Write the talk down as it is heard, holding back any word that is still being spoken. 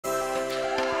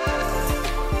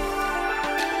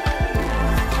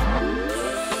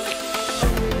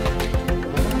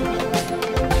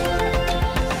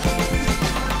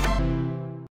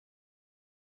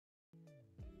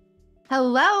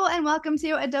Hello and welcome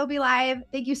to Adobe Live.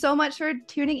 Thank you so much for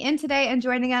tuning in today and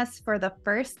joining us for the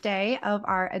first day of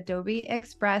our Adobe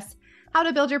Express How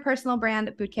to Build Your Personal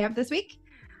Brand Bootcamp this week.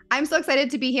 I'm so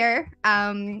excited to be here.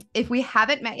 If we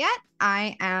haven't met yet,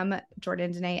 I am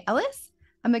Jordan Danae Ellis.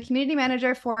 I'm a community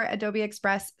manager for Adobe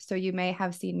Express, so you may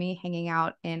have seen me hanging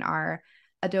out in our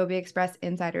Adobe Express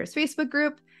Insiders Facebook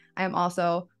group. I am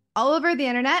also all over the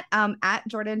internet at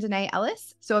Jordan Danae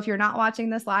Ellis. So if you're not watching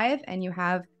this live and you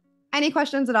have any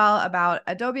questions at all about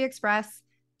Adobe Express,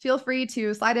 feel free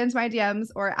to slide into my DMs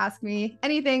or ask me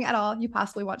anything at all you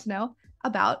possibly want to know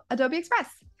about Adobe Express.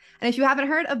 And if you haven't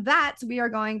heard of that, we are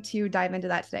going to dive into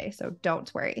that today, so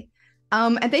don't worry.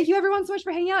 And thank you everyone so much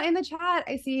for hanging out in the chat.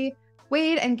 I see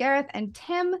Wade and Gareth and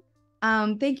Tim.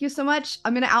 Thank you so much.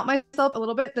 I'm going to out myself a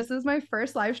little bit. This is my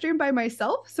first live stream by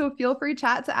myself, so feel free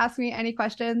chat to ask me any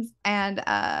questions and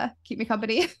keep me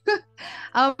company.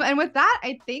 And with that,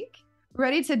 I think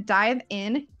ready to dive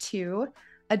into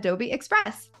Adobe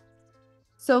Express.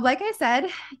 So like I said,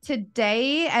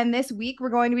 today and this week, we're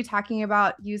going to be talking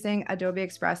about using Adobe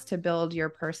Express to build your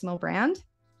personal brand.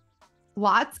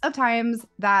 Lots of times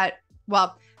that,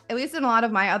 well, at least in a lot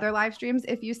of my other live streams,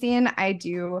 if you've seen, I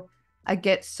do a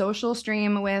Get Social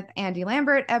stream with Andy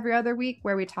Lambert every other week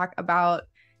where we talk about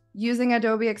using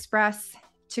Adobe Express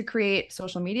to create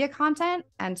social media content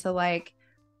and to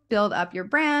build up your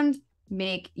brand,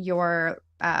 make your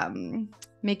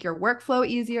workflow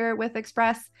easier with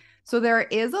Express. So there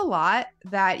is a lot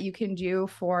that you can do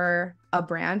for a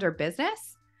brand or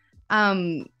business.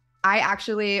 My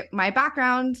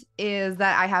background is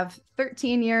that I have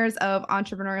 13 years of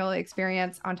entrepreneurial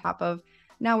experience on top of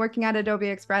now working at Adobe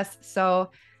Express.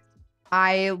 So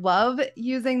I love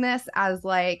using this as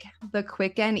the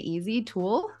quick and easy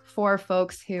tool for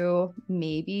folks who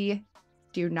maybe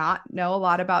do not know a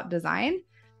lot about design.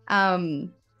 I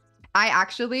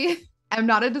actually am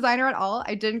not a designer at all.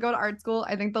 I didn't go to art school.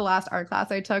 I think the last art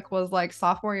class I took was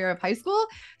sophomore year of high school.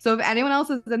 So if anyone else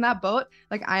is in that boat,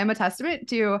 I am a testament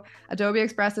to Adobe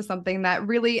Express is something that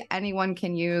really anyone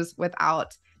can use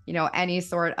without, any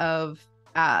sort of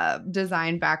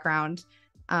design background.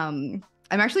 I'm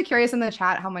actually curious in the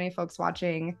chat how many folks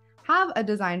watching have a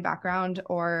design background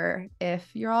or if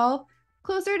you're all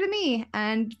closer to me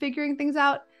and figuring things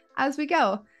out as we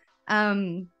go.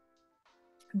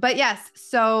 But yes,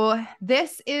 so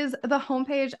this is the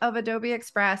homepage of Adobe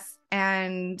Express,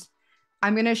 and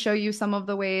I'm going to show you some of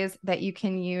the ways that you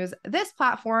can use this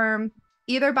platform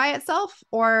either by itself,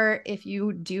 or if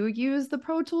you do use the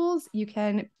Pro Tools, you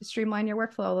can streamline your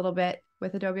workflow a little bit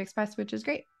with Adobe Express, which is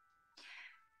great.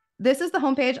 This is the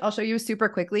homepage. I'll show you super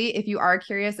quickly. If you are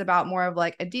curious about more of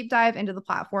a deep dive into the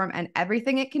platform and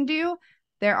everything it can do,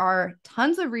 there are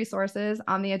tons of resources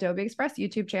on the Adobe Express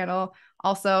YouTube channel.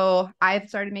 Also, I've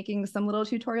started making some little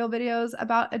tutorial videos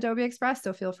about Adobe Express,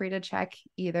 so feel free to check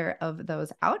either of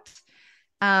those out.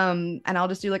 And I'll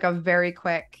just do a very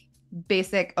quick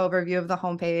basic overview of the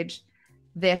homepage.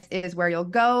 This is where you'll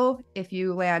go if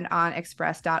you land on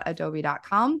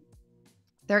express.adobe.com.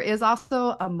 There is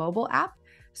also a mobile app,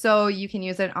 so you can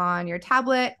use it on your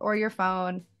tablet or your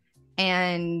phone.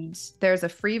 And there's a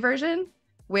free version,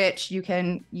 which you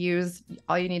can use.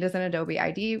 All you need is an Adobe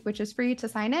ID, which is free to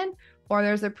sign in, or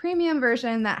there's a premium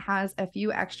version that has a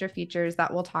few extra features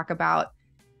that we'll talk about.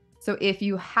 So if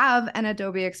you have an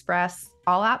Adobe Express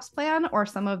All Apps plan or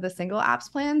some of the single apps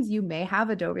plans, you may have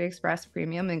Adobe Express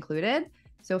Premium included.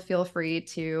 So feel free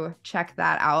to check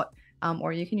that out,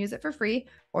 or you can use it for free,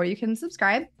 or you can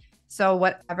subscribe. So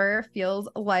whatever feels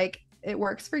like it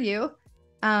works for you.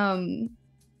 And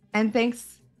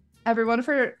thanks everyone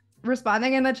for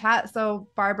responding in the chat. So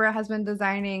Barbara has been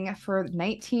designing for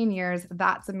 19 years.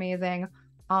 That's amazing.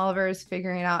 Oliver's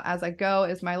figuring it out as I go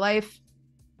is my life.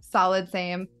 Solid,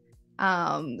 same.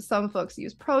 Some folks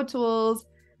use Pro Tools.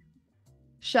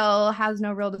 Shell has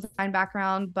no real design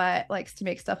background, but likes to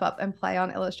make stuff up and play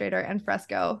on Illustrator and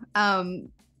Fresco.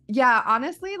 Yeah,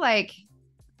 honestly,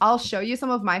 I'll show you some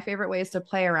of my favorite ways to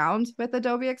play around with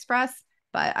Adobe Express,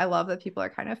 but I love that people are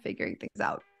kind of figuring things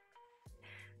out.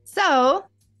 So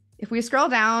if we scroll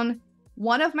down,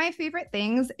 one of my favorite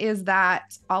things is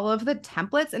that all of the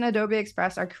templates in Adobe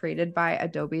Express are created by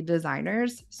Adobe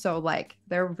designers. So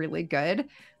they're really good.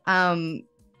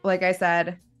 Like I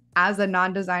said, as a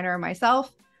non-designer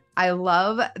myself, I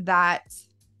love that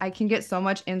I can get so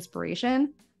much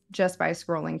inspiration just by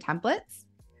scrolling templates.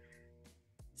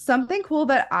 Something cool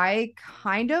that I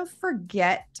kind of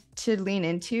forget to lean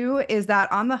into is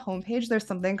that on the homepage, there's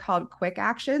something called quick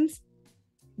actions.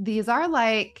 These are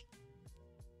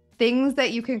things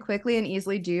that you can quickly and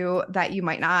easily do that you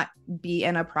might not be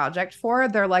in a project for.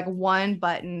 They're one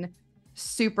button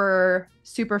super,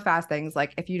 super fast things,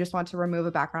 like if you just want to remove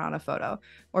a background on a photo,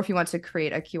 or if you want to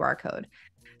create a QR code.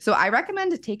 So I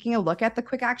recommend taking a look at the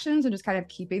quick actions and just kind of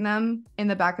keeping them in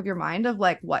the back of your mind of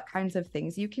like what kinds of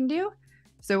things you can do.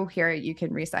 So here you can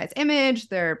resize image.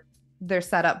 They're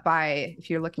set up by, if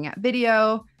you're looking at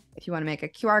video, if you want to make a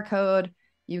QR code,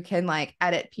 you can like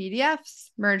edit PDFs,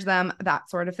 merge them, that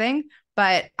sort of thing.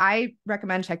 But I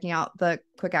recommend checking out the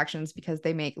quick actions because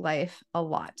they make life a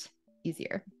lot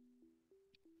easier.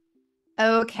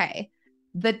 Okay.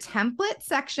 The template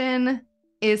section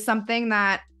is something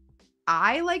that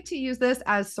I like to use this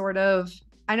as sort of,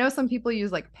 I know some people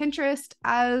use like Pinterest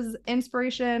as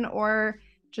inspiration, or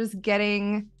just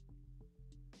getting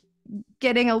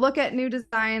a look at new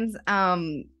designs.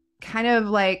 Kind of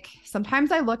like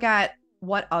sometimes I look at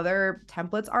what other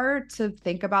templates are to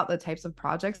think about the types of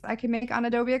projects I can make on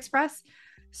Adobe Express.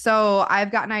 So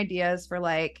I've gotten ideas for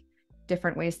like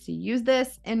different ways to use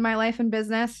this in my life and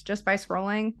business just by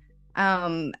scrolling.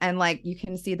 And like you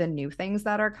can see the new things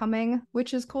that are coming,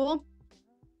 which is cool.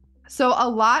 So a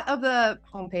lot of the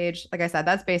homepage, like I said,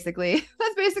 that's basically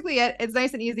it. It's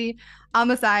nice and easy. On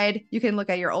the side, you can look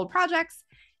at your old projects.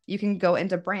 You can go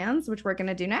into brands, which we're going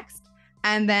to do next.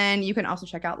 And then you can also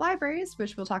check out libraries,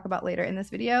 which we'll talk about later in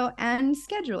this video, and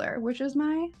scheduler, which is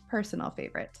my personal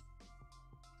favorite.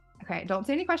 Okay, don't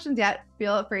see any questions yet.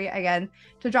 Feel free, again,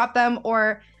 to drop them.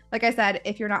 Or like I said,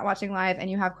 if you're not watching live and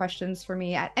you have questions for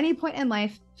me at any point in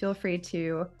life, feel free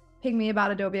to ping me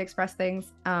about Adobe Express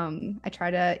things. I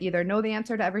try to either know the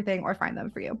answer to everything or find them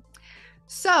for you.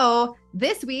 So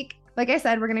this week, like I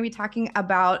said, we're going to be talking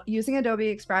about using Adobe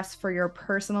Express for your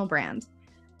personal brand.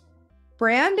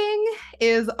 Branding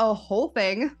is a whole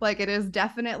thing. Like, it is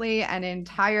definitely an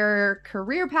entire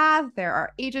career path. There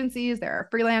are agencies, there are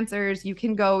freelancers. You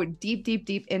can go deep, deep,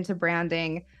 deep into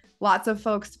branding. Lots of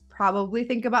folks probably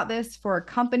think about this for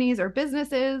companies or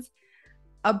businesses.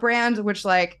 A brand, which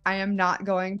like I am not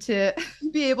going to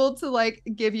be able to like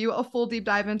give you a full deep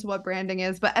dive into what branding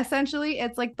is, but essentially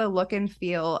it's like the look and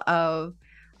feel of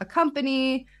a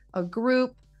company, a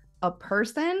group, a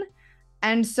person.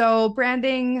 And so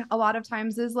branding a lot of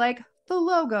times is like the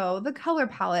logo, the color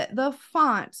palette, the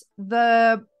font,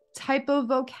 the type of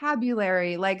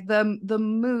vocabulary, like the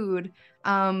mood,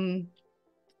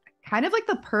 kind of like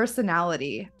the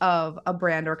personality of a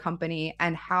brand or company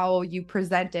and how you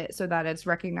present it so that it's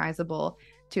recognizable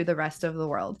to the rest of the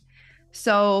world.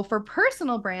 So for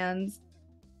personal brands,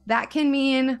 that can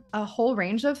mean a whole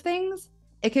range of things.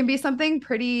 It can be something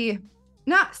pretty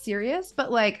not serious,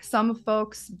 but like some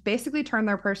folks basically turn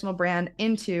their personal brand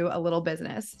into a little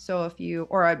business. So if you,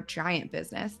 or a giant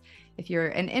business, if you're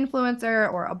an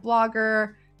influencer or a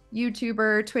blogger,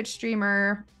 YouTuber, Twitch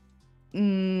streamer,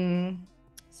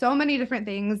 so many different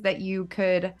things that you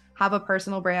could have a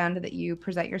personal brand that you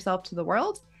present yourself to the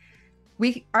world.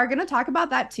 We are going to talk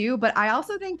about that too, but I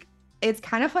also think it's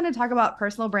kind of fun to talk about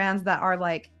personal brands that are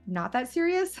like not that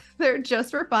serious. They're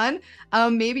just for fun.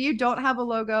 Maybe you don't have a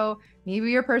logo. Maybe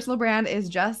your personal brand is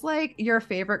just like your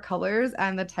favorite colors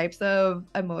and the types of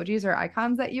emojis or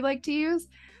icons that you like to use.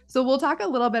 So we'll talk a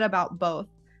little bit about both.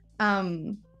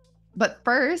 But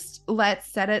first, let's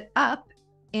set it up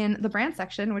in the brand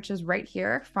section, which is right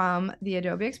here from the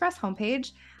Adobe Express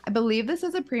homepage. I believe this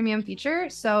is a premium feature.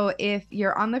 So if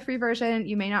you're on the free version,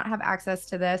 you may not have access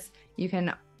to this. You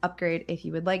can upgrade if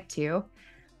you would like to.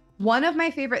 One of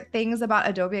my favorite things about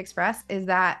Adobe Express is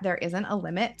that there isn't a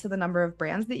limit to the number of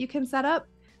brands that you can set up.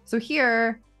 So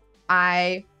here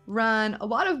I run a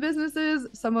lot of businesses.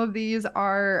 Some of these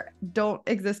don't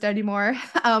exist anymore.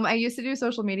 I used to do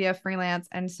social media freelance.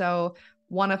 And so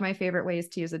one of my favorite ways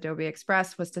to use Adobe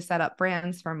Express was to set up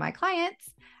brands for my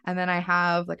clients. And then I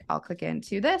have like, I'll click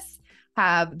into this,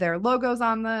 have their logos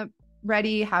on the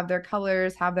ready, have their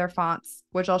colors, have their fonts,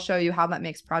 which I'll show you how that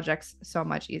makes projects so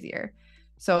much easier.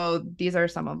 So these are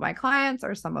some of my clients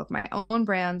or some of my own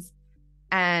brands.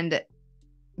 And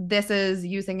this is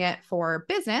using it for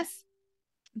business,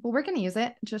 but we're going to use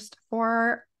it just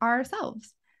for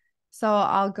ourselves. So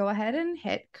I'll go ahead and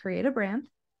hit create a brand.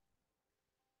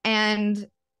 And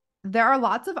there are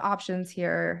lots of options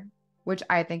here, which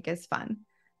I think is fun.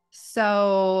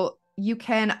 So you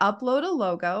can upload a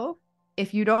logo.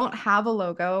 If you don't have a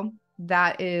logo,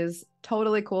 that is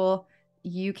totally cool.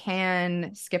 You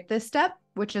can skip this step,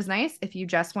 which is nice if you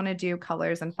just want to do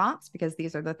colors and fonts, because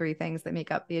these are the three things that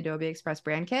make up the Adobe Express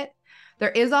brand kit.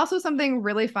 There is also something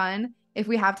really fun. If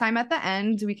we have time at the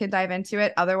end, we can dive into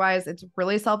it. Otherwise, it's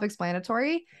really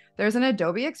self-explanatory. There's an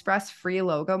Adobe Express free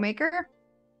logo maker.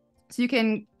 So you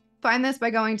can find this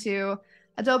by going to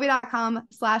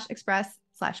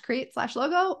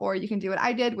adobe.com/express/create/logo, or you can do what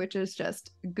I did, which is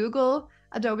just Google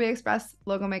Adobe Express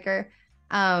logo maker.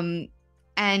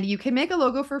 And you can make a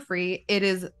logo for free. It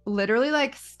is literally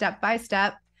like step by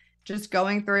step, just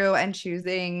going through and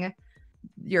choosing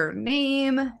your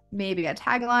name, maybe a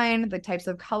tagline, the types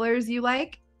of colors you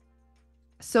like.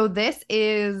 So this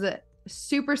is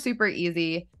super, super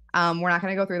easy. We're not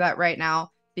going to go through that right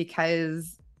now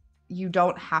because you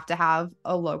don't have to have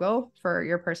a logo for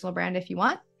your personal brand if you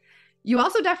want. You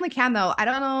also definitely can, though. I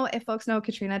don't know if folks know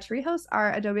Katrina Torrijos,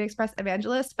 our Adobe Express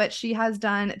evangelist, but she has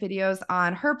done videos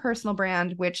on her personal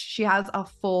brand, which she has a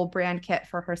full brand kit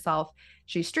for herself.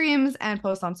 She streams and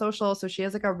posts on social, so she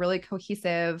has like a really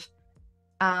cohesive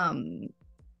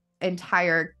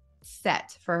entire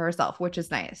set for herself, which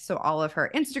is nice. So all of her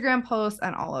Instagram posts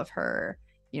and all of her,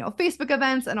 Facebook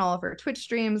events and all of her Twitch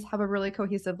streams have a really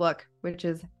cohesive look, which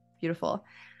is beautiful.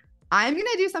 I'm going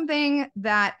to do something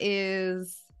that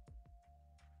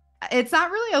it's not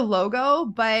really a logo,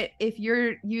 but if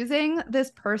you're using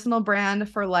this personal brand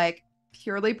for like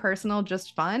purely personal,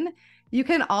 just fun, you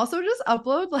can also just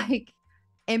upload like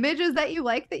images that you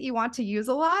like that you want to use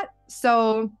a lot.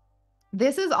 So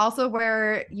this is also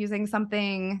where using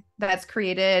something that's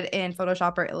created in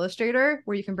Photoshop or Illustrator,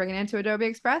 where you can bring it into Adobe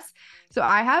Express. So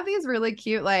I have these really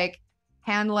cute, like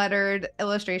hand lettered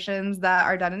illustrations that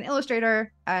are done in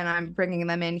Illustrator, and I'm bringing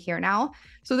them in here now.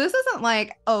 So this isn't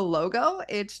like a logo.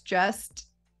 It's just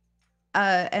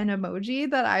an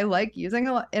emoji that I like using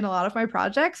in a lot of my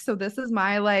projects. So this is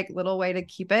my like little way to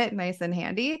keep it nice and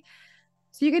handy.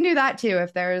 So you can do that too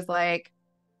if there's like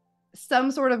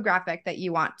some sort of graphic that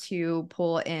you want to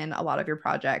pull in a lot of your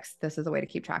projects. This is a way to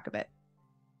keep track of it.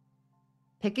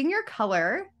 Picking your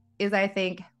color is, I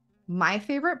think, my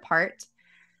favorite part.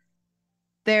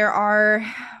 There are,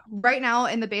 right now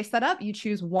in the base setup, you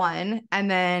choose one and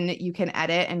then you can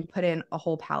edit and put in a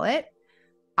whole palette.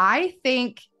 I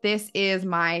think this is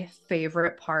my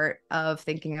favorite part of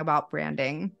thinking about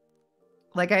branding.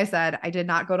 Like I said, I did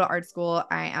not go to art school.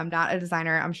 I am not a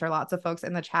designer. I'm sure lots of folks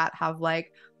in the chat have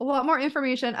like a lot more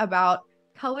information about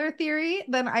color theory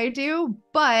than I do,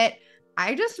 but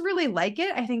I just really like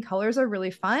it. I think colors are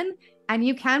really fun and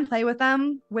you can play with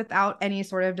them without any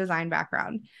sort of design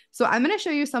background. So I'm going to show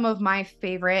you some of my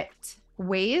favorite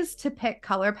ways to pick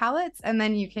color palettes, and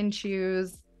then you can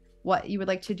choose what you would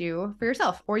like to do for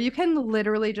yourself, or you can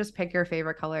literally just pick your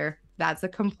favorite color. That's a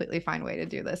completely fine way to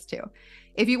do this too.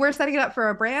 If you were setting it up for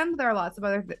a brand, there are lots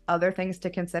of other things to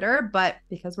consider, but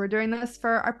because we're doing this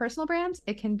for our personal brand,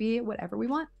 it can be whatever we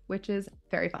want, which is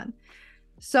very fun.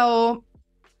 So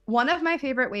one of my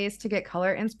favorite ways to get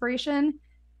color inspiration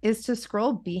is to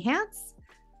scroll Behance.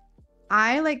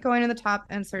 I like going to the top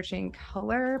and searching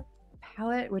color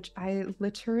palette, which I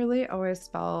literally always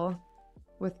spell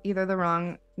with either the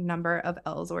wrong number of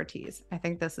L's or T's. I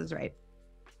think this is right.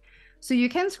 So you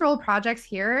can scroll projects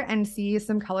here and see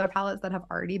some color palettes that have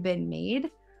already been made,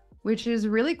 which is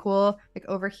really cool. Like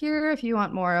over here, if you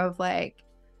want more of like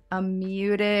a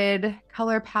muted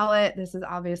color palette, this is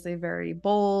obviously very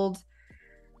bold.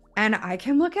 And I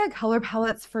can look at color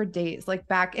palettes for days. Like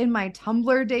back in my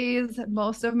Tumblr days,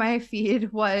 most of my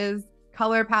feed was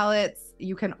color palettes.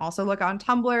 You can also look on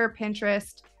Tumblr,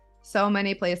 Pinterest, so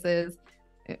many places.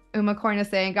 Uma Coin is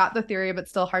saying, got the theory, but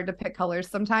still hard to pick colors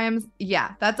sometimes.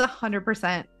 Yeah, that's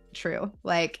 100% true.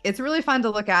 Like, it's really fun to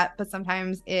look at, but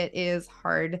sometimes it is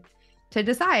hard to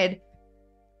decide.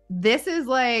 This is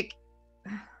like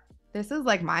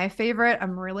my favorite.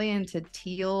 I'm really into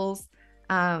teals.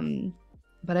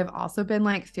 But I've also been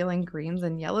like feeling greens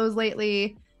and yellows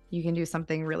lately. You can do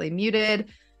something really muted.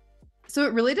 So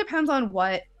it really depends on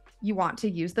what you want to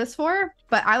use this for,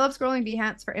 but I love scrolling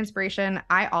Behance for inspiration.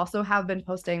 I also have been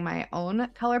posting my own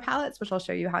color palettes, which I'll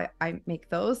show you how I make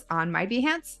those on my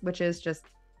Behance, which is just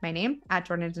my name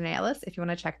 @JordanDanaeLis, if you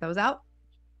want to check those out.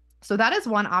 So that is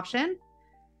one option.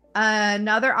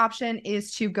 Another option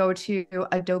is to go to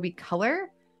Adobe Color,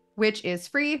 which is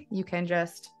free. You can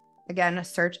just, again,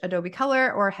 search Adobe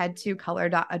Color or head to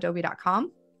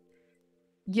color.adobe.com.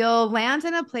 You'll land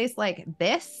in a place like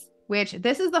this, which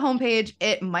this is the homepage.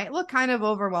 It might look kind of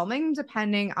overwhelming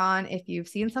depending on if you've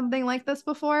seen something like this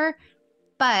before,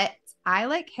 but I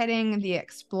like hitting the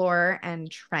Explore and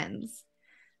Trends.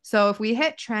 So if we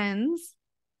hit Trends,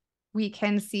 we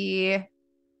can see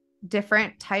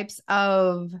different types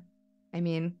of,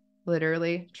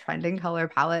 literally trending color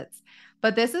palettes.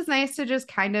 But this is nice to just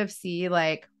kind of see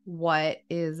like what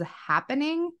is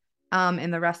happening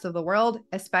in the rest of the world,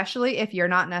 especially if you're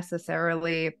not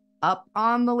necessarily up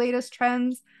on the latest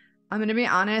trends. I'm going to be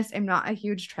honest, I'm not a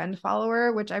huge trend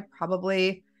follower, which I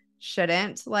probably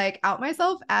shouldn't like out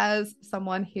myself as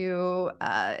someone who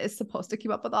is supposed to keep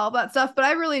up with all of that stuff, but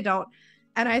I really don't.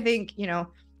 And I think,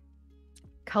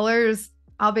 Colors,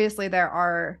 obviously there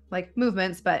are like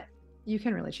movements, but you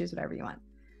can really choose whatever you want.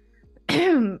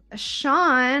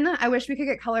 Sean, I wish we could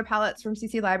get color palettes from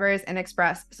CC Libraries and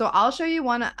Express. So I'll show you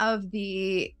one of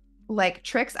the like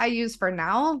tricks I use for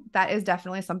now. That is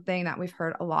definitely something that we've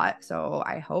heard a lot. So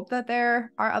I hope that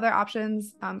there are other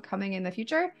options coming in the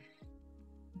future.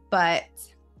 But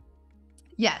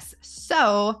yes,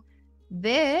 so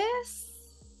this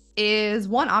is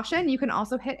one option. You can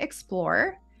also hit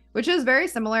explore, which is very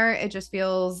similar. It just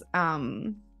feels, I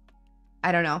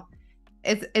don't know.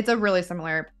 It's a really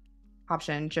similar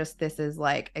option. Just this is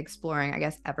like exploring, I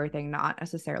guess, everything, not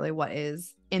necessarily what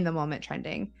is in the moment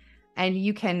trending. And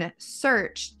you can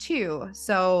search too.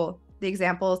 So the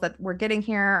examples that we're getting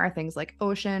here are things like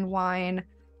ocean, wine,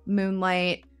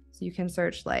 moonlight. So you can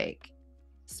search like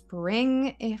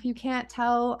spring. If you can't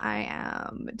tell, I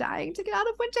am dying to get out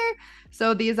of winter.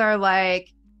 So these are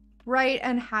like bright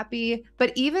and happy.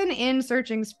 But even in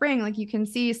searching spring, like you can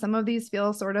see some of these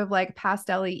feel sort of like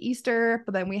pastel-y Easter,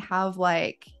 but then we have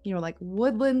like, you know, like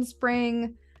woodland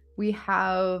spring. We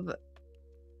have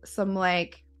some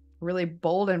like really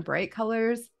bold and bright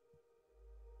colors.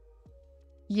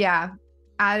 Yeah,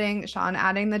 Sean,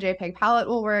 adding the JPEG palette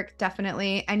will work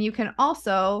definitely. And you can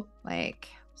also like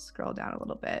scroll down a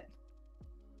little bit.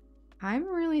 I'm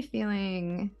really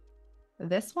feeling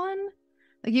this one.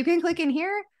 Like you can click in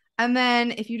here, and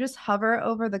then if you just hover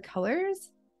over the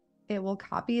colors, it will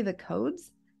copy the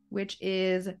codes, which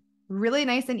is really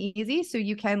nice and easy. So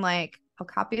you can like, I'll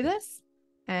copy this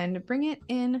and bring it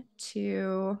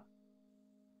into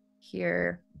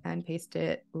here and paste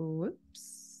it.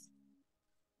 Whoops.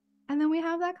 And then we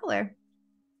have that color.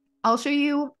 I'll show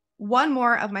you one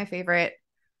more of my favorite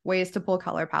ways to pull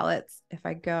color palettes. If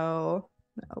I go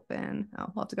open,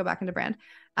 oh, we'll have to go back into brand.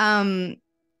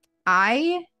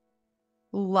 I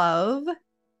love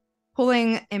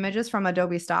pulling images from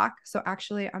Adobe stock. So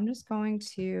actually, I'm just going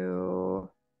to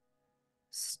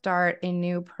start a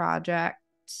new project.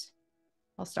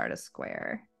 I'll start a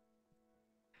square.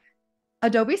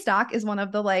 Adobe stock is one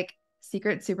of the like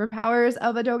secret superpowers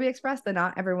of Adobe Express that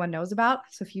not everyone knows about.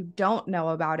 So if you don't know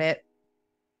about it,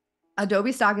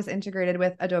 Adobe stock is integrated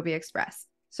with Adobe Express.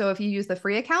 So if you use the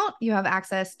free account, you have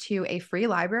access to a free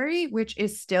library, which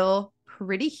is still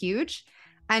pretty huge.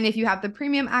 And if you have the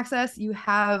premium access, you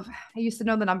have, I used to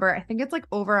know the number, I think it's like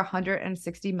over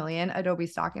 160 million Adobe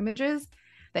stock images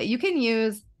that you can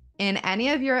use in any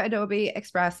of your Adobe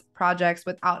Express projects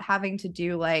without having to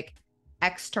do like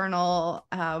external,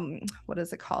 what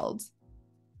is it called?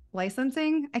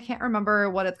 Licensing? I can't remember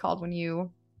what it's called when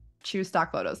you choose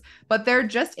stock photos, but they're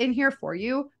just in here for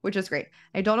you, which is great.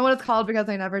 I don't know what it's called because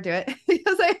I never do it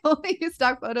because I only use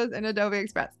stock photos in Adobe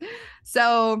Express.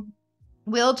 So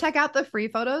we'll check out the free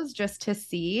photos just to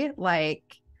see like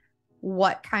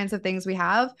what kinds of things we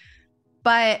have.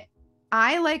 But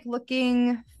I like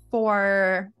looking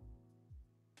for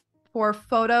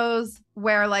photos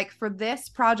where like for this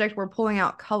project, we're pulling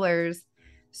out colors.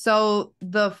 So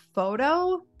the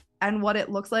photo and what it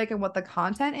looks like and what the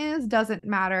content is doesn't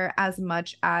matter as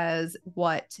much as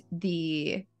what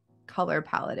the color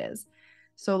palette is.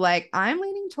 So like I'm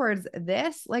leaning towards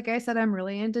this. Like I said, I'm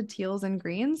really into teals and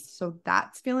greens. So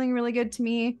that's feeling really good to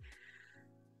me.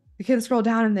 You can scroll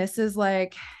down and this is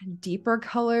like deeper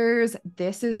colors.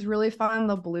 This is really fun.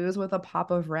 The blues with a pop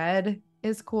of red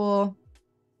is cool.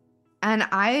 And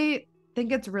I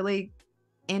think it's really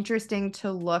interesting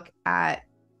to look at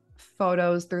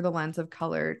photos through the lens of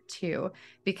color too,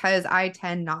 because I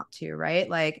tend not to, right?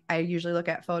 Like I usually look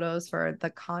at photos for the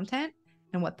content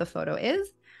and what the photo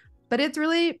is, but it's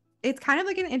kind of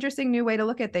like an interesting new way to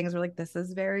look at things. We're like, this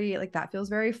is very, like, that feels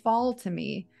very fall to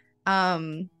me.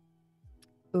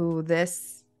 Ooh,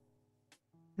 this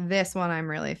one I'm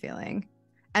really feeling.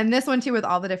 And this one too with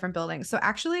all the different buildings. So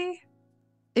actually,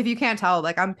 if you can't tell,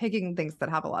 like I'm picking things that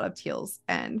have a lot of teals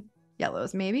and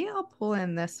yellows. Maybe I'll pull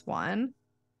in this one.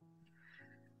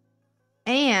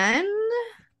 And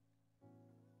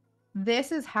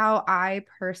this is how I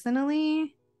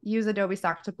personally use Adobe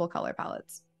stock to pull color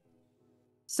palettes.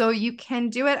 So you can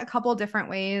do it a couple different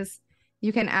ways.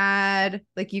 You can add,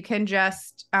 like you can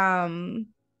just, actually,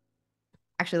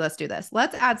 let's do this.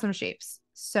 Let's add some shapes.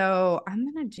 So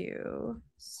I'm going to do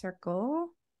circle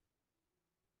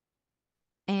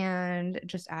and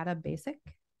just add a basic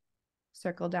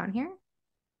circle down here.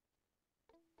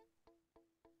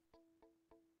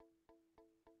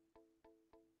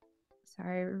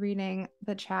 Sorry, reading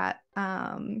the chat.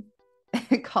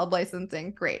 Called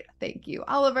licensing. Great. Thank you,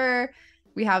 Oliver.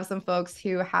 We have some folks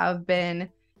who have been,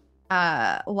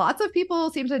 lots of people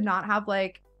seem to not have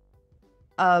like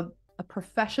a a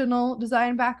professional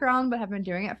design background, but have been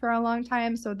doing it for a long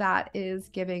time. So that is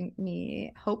giving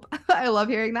me hope. I love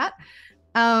hearing that.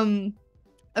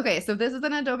 Okay, so this is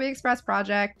an Adobe Express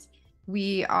project.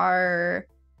 We are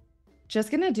just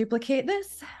going to duplicate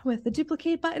this with the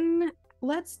duplicate button.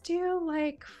 Let's do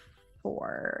like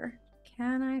 4.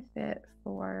 Can I fit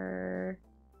 4?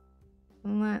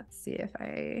 Let's see if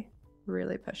I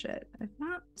really push it. If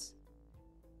not,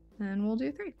 then we'll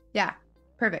do 3. Yeah,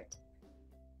 perfect.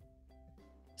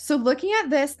 So looking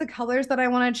at this, the colors that I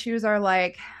want to choose are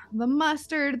like the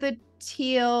mustard, the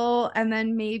teal, and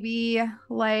then maybe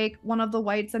like one of the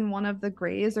whites and one of the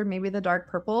grays, or maybe the dark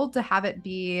purple to have it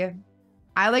be.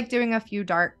 I like doing a few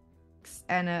darks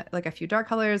and like a few dark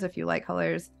colors, a few light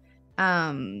colors.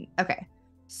 Okay,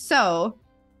 so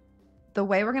the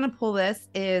way we're going to pull this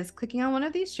is clicking on one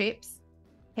of these shapes,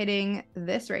 hitting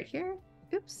this right here.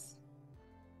 Oops.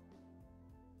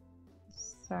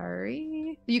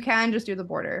 Sorry. You can just do the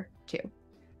border too,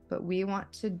 but we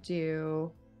want to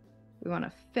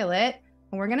fill it,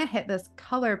 and we're going to hit this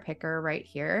color picker right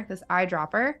here, this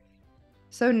eyedropper.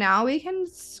 So now we can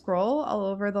scroll all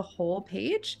over the whole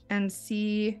page and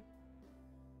see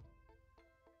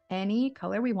any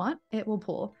color we want, it will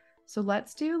pull. So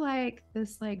let's do like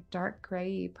this like dark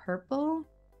gray purple.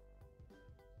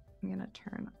 I'm going to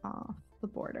turn off the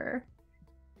border.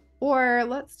 Or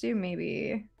let's do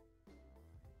maybe,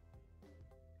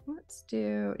 let's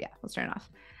turn it off.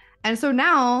 And so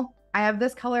now I have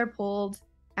this color pulled,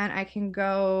 and I can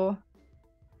go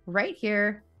right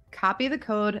here, copy the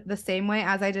code the same way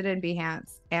as I did in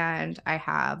Behance, and I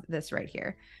have this right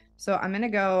here. So I'm going to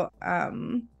go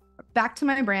back to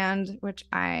my brand, which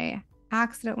I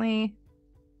accidentally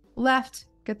left.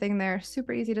 Good thing they're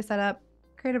super easy to set up.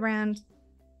 Create a brand.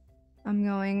 I'm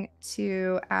going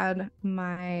to add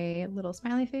my little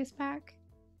smiley face back,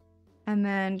 and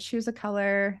then choose a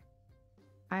color.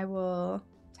 I will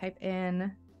type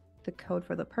in the code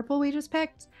for the purple we just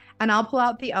picked, and I'll pull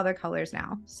out the other colors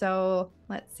now. So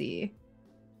let's see.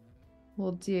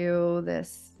 We'll do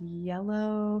this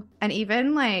yellow, and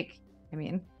even like, I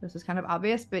mean, this is kind of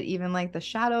obvious, but even like the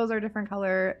shadows are different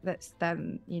color. That's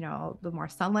then, you know, the more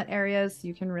sunlit areas,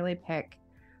 you can really pick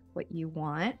what you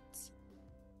want.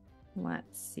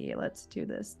 Let's see, let's do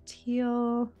this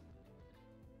teal.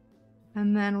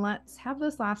 And then let's have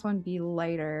this last one be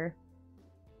lighter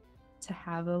to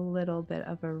have a little bit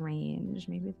of a range.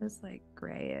 Maybe this like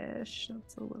grayish,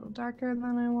 that's a little darker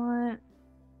than I want.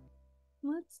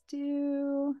 Let's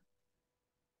do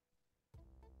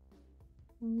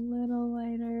a little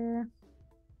lighter.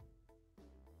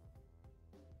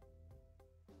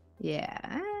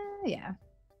 Yeah. I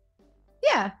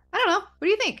don't know. What do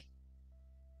you think?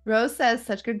 Rose says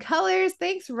such good colors.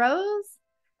 Thanks, Rose.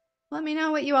 Let me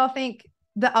know what you all think.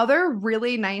 The other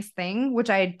really nice thing, which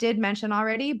I did mention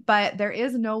already, but there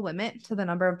is no limit to the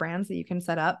number of brands that you can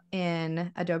set up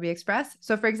in Adobe Express.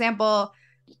 So for example,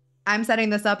 I'm setting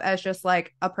this up as just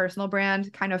like a personal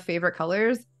brand, kind of favorite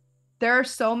colors. There are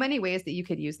so many ways that you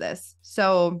could use this.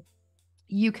 So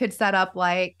you could set up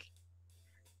like,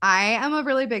 I am a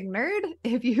really big nerd.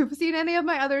 If you've seen any of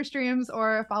my other streams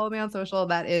or follow me on social,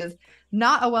 that is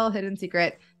not a well-hidden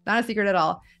secret, not a secret at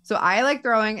all. So I like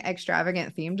throwing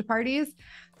extravagant themed parties.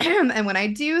 And when I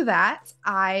do that,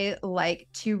 I like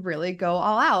to really go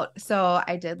all out. So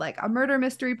I did like a murder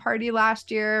mystery party last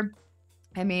year.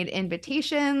 I made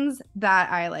invitations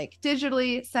that I like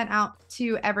digitally sent out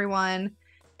to everyone.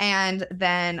 And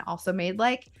then also made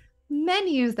like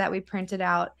menus that we printed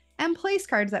out and place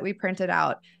cards that we printed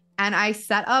out. And I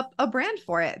set up a brand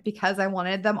for it because I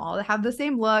wanted them all to have the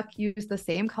same look, use the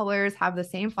same colors, have the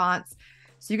same fonts.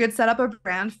 So you could set up a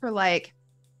brand for like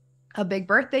a big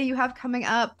birthday you have coming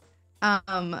up,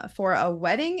 for a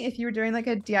wedding. If you were doing like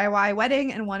a DIY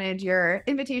wedding and wanted your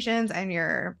invitations and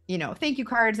your, you know, thank you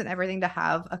cards and everything to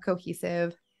have a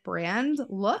cohesive brand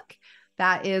look,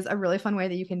 that is a really fun way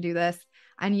that you can do this.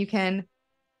 And you can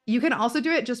also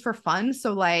do it just for fun.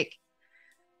 So like,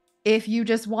 if you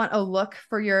just want a look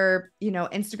for your, you know,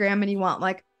 Instagram, and you want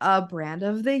like a brand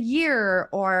of the year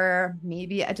or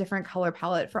maybe a different color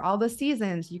palette for all the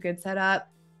seasons, you could set up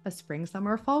a spring,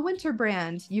 summer, fall, winter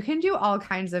brand. You can do all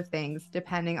kinds of things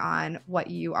depending on what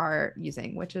you are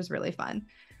using, which is really fun.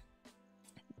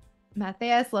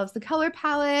 Matthias loves the color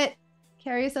palette.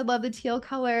 Carrie said, love the teal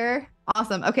color.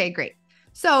 Awesome. Okay, great.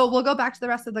 So we'll go back to the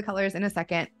rest of the colors in a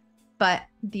second. But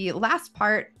the last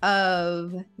part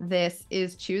of this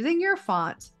is choosing your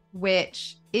font,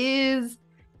 which is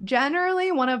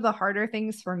generally one of the harder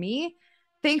things for me.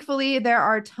 Thankfully, there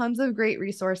are tons of great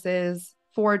resources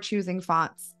for choosing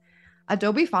fonts.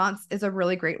 Adobe Fonts is a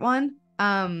really great one.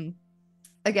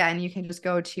 again, you can just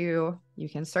you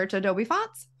can search Adobe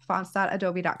fonts,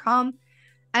 fonts.adobe.com.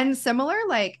 And similar,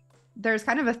 like there's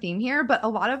kind of a theme here, but a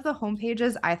lot of the home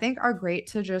pages I think are great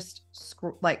to just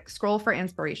scroll for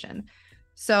inspiration.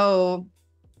 So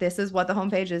this is what the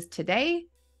homepage is today.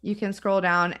 You can scroll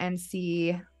down and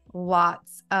see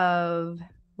lots of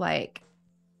like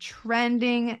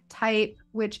trending type,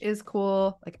 which is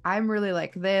cool. Like I'm really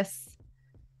like this.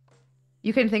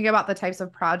 You can think about the types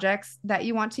of projects that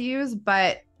you want to use,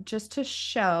 but just to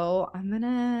show, I'm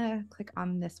gonna click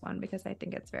on this one because I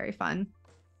think it's very fun.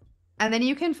 And then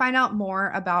you can find out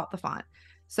more about the font.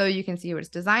 So you can see what it's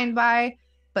designed by,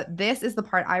 but this is the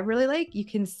part I really like. You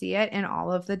can see it in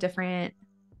all of the different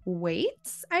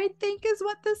weights, I think is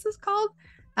what this is called.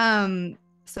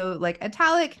 So like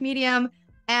italic, medium,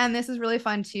 and this is really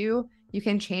fun too. You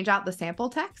can change out the sample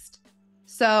text.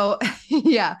 So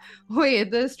yeah,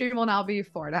 wait, the stream will now be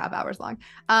 4.5 hours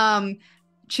long.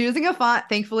 Choosing a font,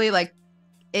 thankfully, like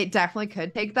it definitely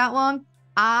could take that long.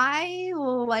 I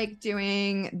like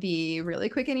doing the really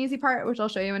quick and easy part, which I'll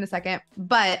show you in a second,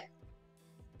 but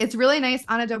it's really nice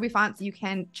on Adobe Fonts. You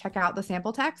can check out the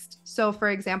sample text. So for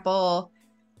example,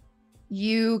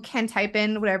 you can type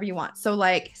in whatever you want. So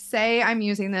like, say I'm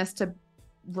using this to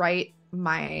write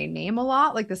my name a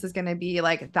lot. Like this is going to be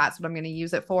like, that's what I'm going to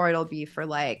use it for. It'll be for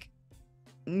like,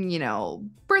 you know,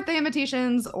 birthday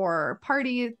invitations or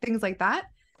party, things like that.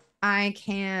 I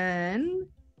can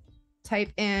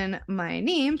type in my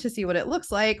name to see what it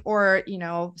looks like, or, you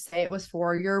know, say it was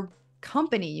for your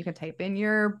company. You can type in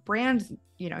your brand,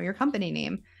 you know, your company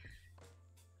name.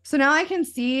 So now I can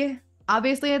see,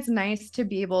 obviously it's nice to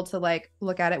be able to like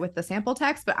look at it with the sample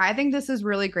text, but I think this is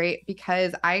really great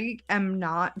because I am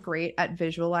not great at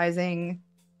visualizing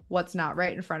what's not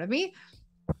right in front of me.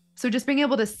 So just being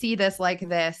able to see this like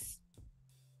this,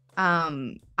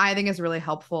 I think is really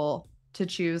helpful to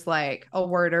choose like a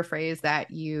word or phrase that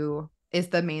is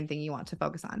the main thing you want to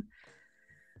focus on.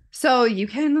 So you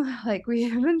can, like we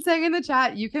have been saying in the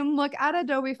chat, you can look at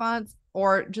Adobe fonts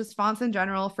or just fonts in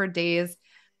general for days.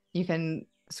 You can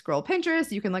scroll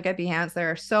Pinterest, you can look at Behance.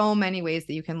 There are so many ways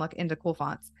that you can look into cool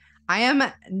fonts. I am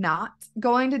not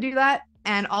going to do that.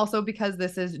 And also because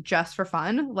this is just for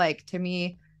fun, like to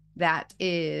me, that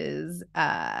is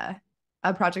a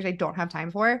project I don't have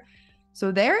time for.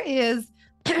 So there is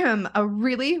a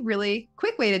really, really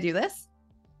quick way to do this.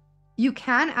 You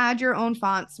can add your own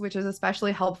fonts, which is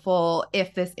especially helpful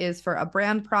if this is for a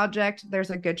brand project. There's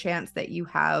a good chance that you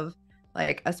have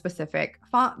like a specific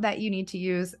font that you need to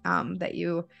use, that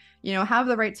you know, have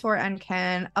the rights for and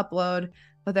can upload.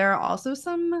 But there are also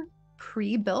some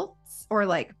pre-built or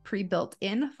like pre-built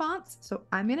in fonts. So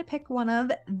I'm going to pick one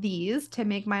of these to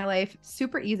make my life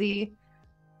super easy.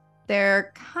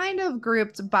 They're kind of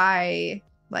grouped by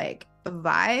like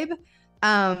vibe.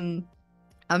 I'm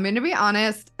going to be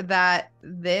honest that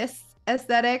this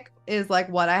aesthetic is like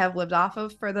what I have lived off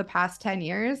of for the past 10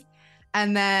 years.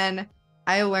 And then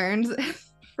I learned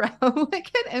from like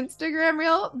an Instagram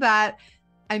reel that,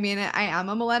 I mean, I am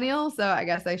a millennial, so I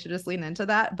guess I should just lean into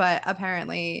that. But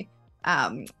apparently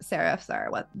serifs are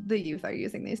what the youth are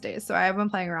using these days. So I've been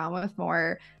playing around with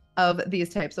more of these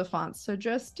types of fonts to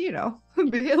just, you know,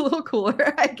 be a little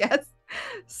cooler, I guess.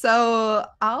 So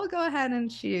I'll go ahead and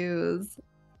choose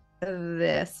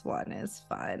this one. Is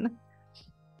fun.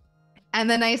 And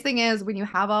the nice thing is when you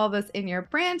have all this in your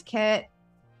brand kit,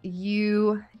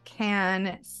 you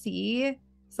can see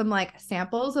some like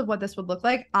samples of what this would look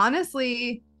like.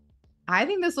 Honestly, I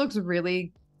think this looks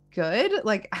really good.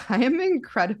 Like I am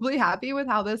incredibly happy with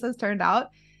how this has turned out.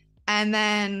 And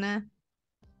then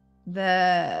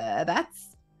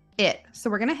that's it. So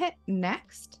we're gonna hit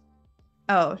next.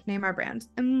 Oh, name our brand.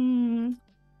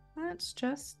 That's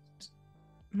just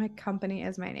my company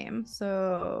is my name.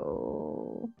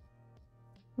 So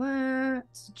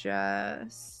let's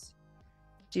just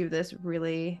do this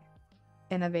really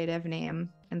innovative name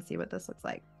and see what this looks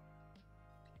like.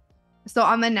 So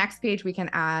on the next page, we can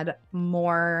add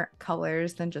more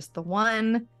colors than just the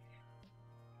one.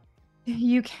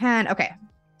 You can, okay.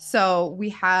 So we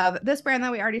have this brand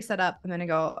that we already set up. I'm going to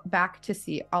go back to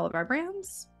see all of our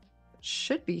brands. It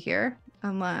should be here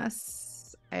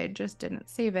unless I just didn't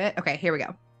save it. Okay, here we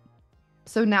go.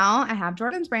 So now I have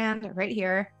Jordan's brand right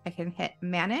here. I can hit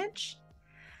manage.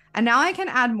 And now I can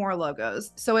add more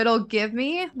logos. So it'll give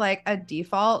me like a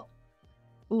default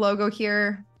logo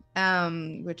here,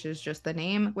 which is just the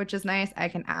name, which is nice. I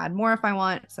can add more if I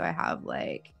want. So I have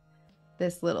like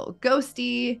this little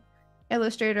ghosty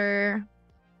Illustrator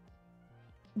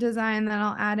design that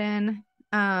I'll add in.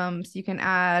 So you can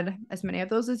add as many of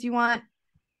those as you want.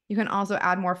 You can also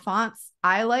add more fonts.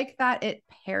 I like that it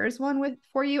pairs one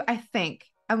for you, I think,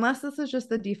 unless this is just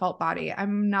the default body.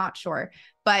 I'm not sure,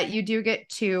 but you do get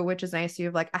two, which is nice. You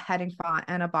have like a heading font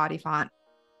and a body font.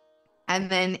 And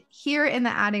then here in the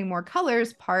adding more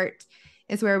colors part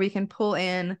is where we can pull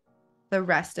in the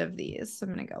rest of these. So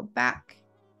I'm going to go back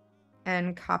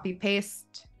and copy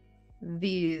paste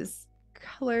these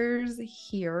colors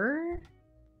here.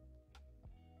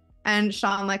 And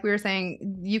Sean, like we were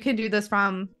saying, you can do this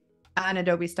from an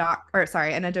Adobe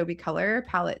an Adobe Color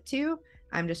palette too.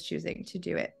 I'm just choosing to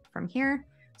do it from here.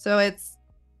 So it's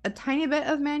a tiny bit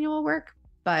of manual work,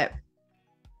 but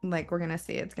like we're going to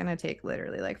see, it's going to take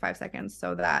literally like 5 seconds.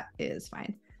 So that is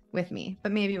fine with me,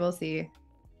 but maybe we'll see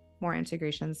more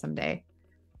integration someday.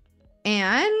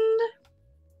 And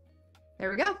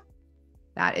there we go.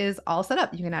 That is all set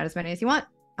up. You can add as many as you want.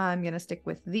 I'm going to stick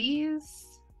with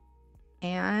these.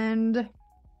 And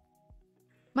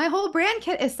my whole brand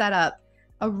kit is set up.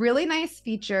 A really nice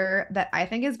feature that I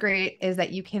think is great is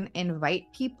that you can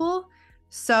invite people.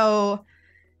 So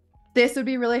this would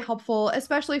be really helpful,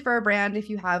 especially for a brand if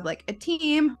you have like a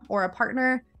team or a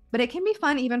partner, but it can be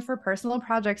fun even for personal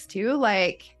projects too.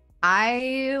 Like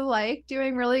I like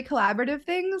doing really collaborative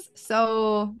things.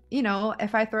 So, you know,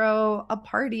 if I throw a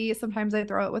party, sometimes I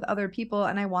throw it with other people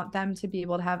and I want them to be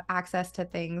able to have access to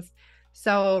things.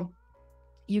 So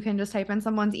you can just type in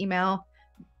someone's email,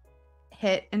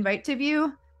 hit invite to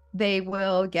view. They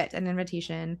will get an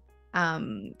invitation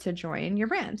to join your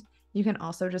brand. You can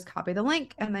also just copy the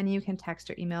link and then you can text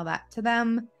or email that to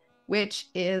them, which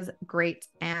is great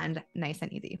and nice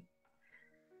and easy.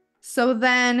 So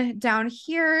then down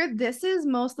here, this is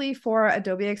mostly for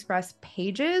Adobe Express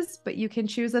pages, but you can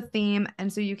choose a theme.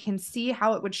 And so you can see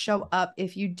how it would show up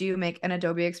if you do make an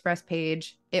Adobe Express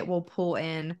page. It will pull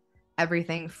in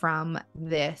everything from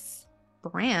this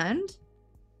brand,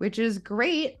 which is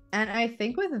great. And I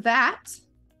think with that,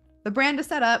 the brand is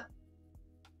set up.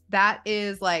 That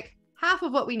is like half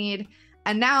of what we need.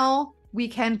 And now we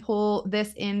can pull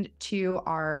this into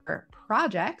our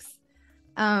projects.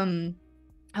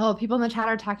 Oh, people in the chat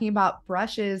are talking about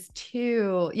brushes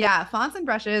too. Yeah, fonts and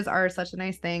brushes are such a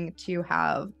nice thing to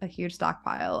have a huge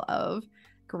stockpile of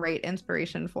great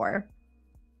inspiration for.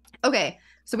 Okay,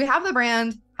 so we have the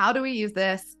brand. How do we use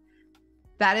this?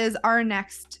 That is our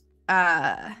next,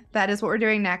 that is what we're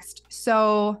doing next.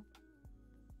 So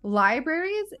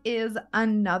libraries is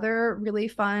another really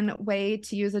fun way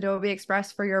to use Adobe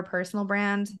Express for your personal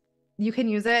brand. You can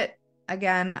use it.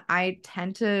 Again, I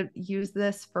tend to use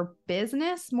this for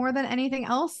business more than anything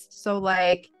else. So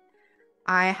like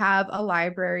I have a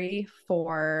library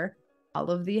for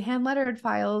all of the hand lettered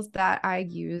files that I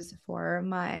use for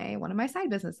one of my side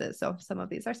businesses. So some of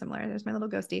these are similar. There's my little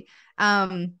ghosty.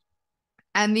 And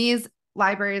these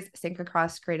libraries sync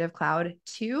across Creative Cloud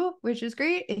too, which is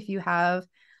great. If you have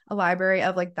a library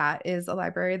of like that is a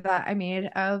library that I made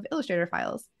of Illustrator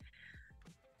files.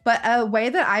 But a way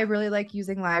that I really like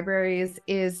using libraries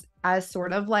is as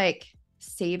sort of like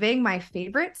saving my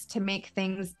favorites to make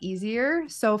things easier.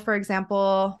 So for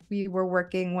example, we were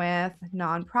working with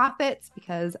nonprofits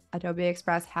because Adobe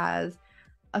Express has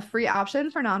a free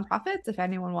option for nonprofits. If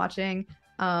anyone watching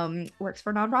works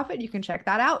for nonprofit, you can check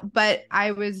that out. But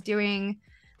I was doing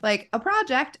like a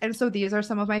project. And so these are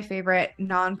some of my favorite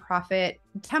nonprofit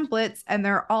templates and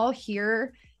they're all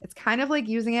here. It's kind of like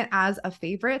using it as a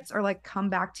favorites or like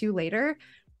come back to later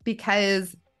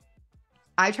because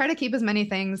I try to keep as many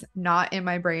things not in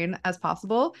my brain as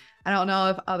possible. I don't know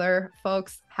if other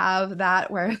folks have that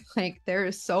where like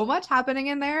there's so much happening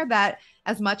in there that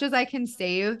as much as I can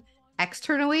save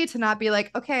externally to not be like,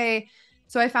 okay,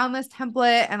 so I found this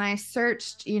template and I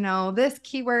searched, you know, this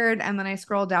keyword and then I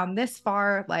scroll down this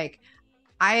far. Like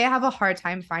I have a hard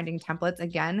time finding templates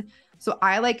again. So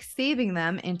I like saving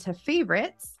them into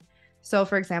favorites. So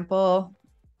for example,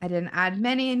 I didn't add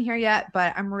many in here yet,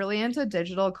 but I'm really into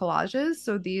digital collages.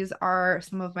 So these are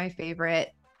some of my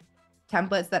favorite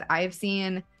templates that I've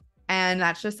seen. And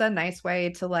that's just a nice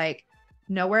way to like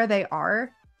know where they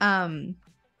are.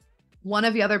 One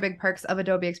of the other big perks of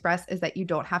Adobe Express is that you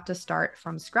don't have to start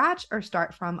from scratch or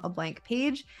start from a blank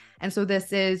page. And so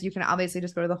this is, you can obviously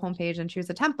just go to the home page and choose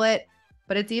a template,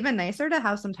 but it's even nicer to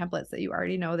have some templates that you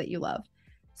already know that you love.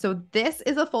 So this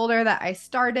is a folder that I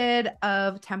started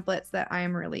of templates that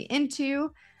I'm really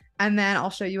into. And then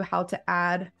I'll show you how to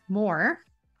add more.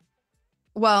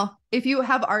 Well, if you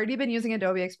have already been using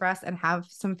Adobe Express and have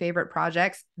some favorite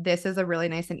projects, this is a really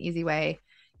nice and easy way.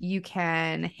 You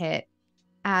can hit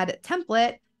add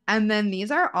template. And then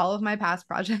these are all of my past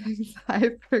projects.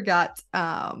 I forgot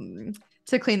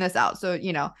to clean this out. So,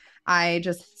 you know, I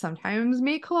just sometimes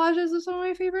make collages of some of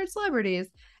my favorite celebrities.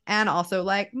 and also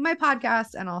like my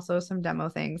podcast and also some demo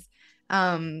things.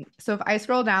 So if I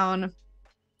scroll down,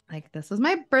 like this was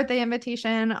my birthday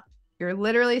invitation. You're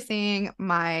literally seeing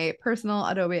my personal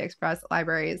Adobe Express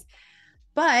libraries.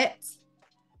 But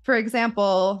for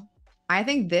example, I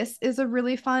think this is a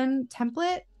really fun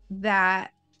template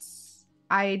that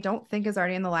I don't think is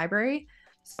already in the library.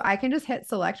 So I can just hit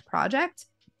select project.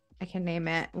 I can name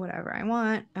it whatever I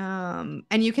want.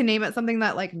 And you can name it something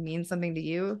that like means something to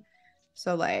you.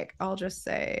 So like I'll just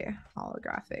say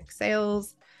holographic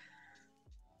sales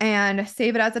and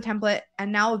save it as a template.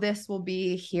 And now this will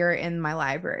be here in my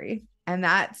library. And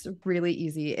that's really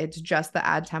easy. It's just the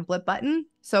add template button.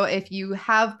 So if you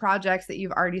have projects that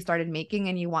you've already started making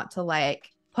and you want to like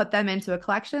put them into a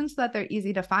collection so that they're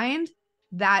easy to find,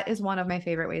 that is one of my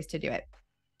favorite ways to do it.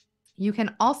 You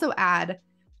can also add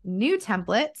new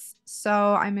templates. So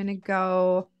I'm going to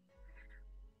go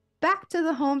back to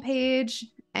the home page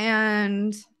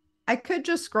and I could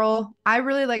just scroll. I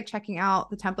really like checking out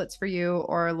the templates for you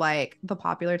or like the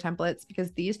popular templates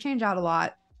because these change out a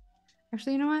lot.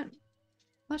 Actually, you know what?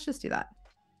 Let's just do that.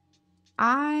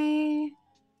 I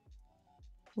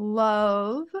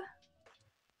love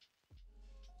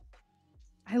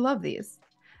these.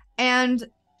 And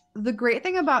the great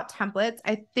thing about templates,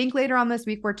 I think later on this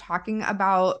week, we're talking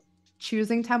about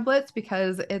choosing templates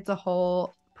because it's a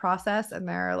whole process and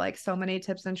there are like so many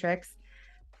tips and tricks.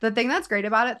 The thing that's great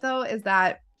about it though, is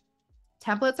that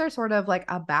templates are sort of like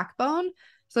a backbone.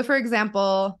 So for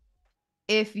example,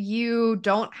 if you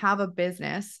don't have a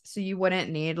business, so you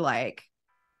wouldn't need like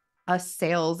a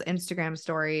sales Instagram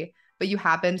story, but you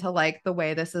happen to like the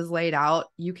way this is laid out,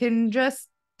 you can just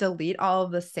delete all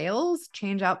of the sales,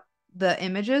 change out the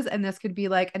images, and this could be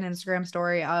like an Instagram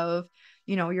story of,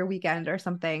 you know, your weekend or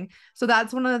something. So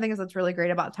that's one of the things that's really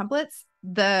great about templates.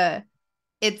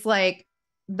 It's like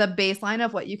the baseline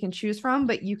of what you can choose from,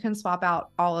 but you can swap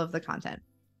out all of the content.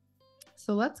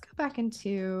 So let's go back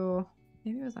into,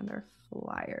 maybe it was under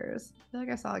flyers. I feel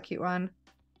like I saw a cute one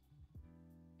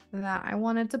that I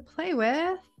wanted to play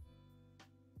with.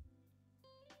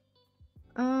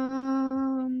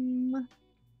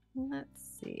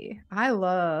 Let's see. I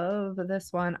love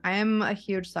this one. I am a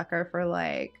huge sucker for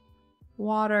like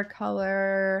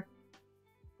watercolor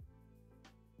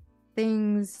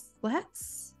things.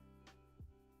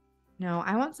 No,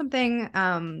 I want something.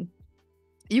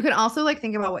 You can also like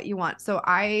think about what you want. So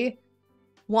I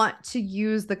want to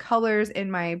use the colors in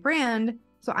my brand.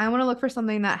 So I want to look for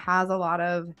something that has a lot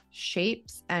of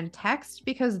shapes and text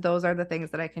because those are the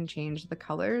things that I can change the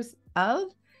colors of.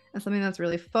 And something that's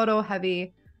really photo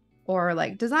heavy or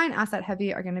like design asset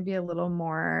heavy are going to be a little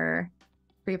more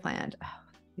pre-planned. Oh,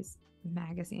 these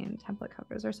magazine template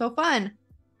covers are so fun.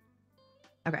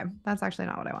 Okay, that's actually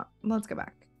not what I want. Let's go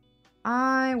back.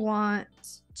 I want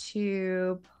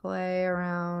to play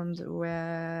around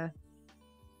with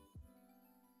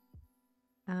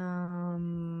I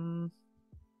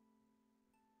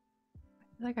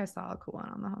feel like I saw a cool one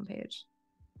on the homepage.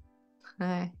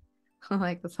 I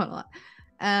like this one a lot.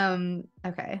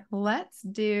 Okay, let's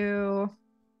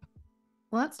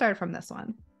start from this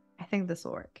one. I think this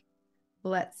will work.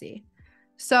 Let's see.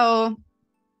 So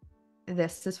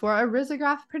this is for a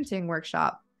risograph printing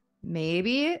workshop.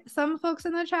 Maybe some folks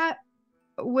in the chat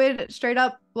would straight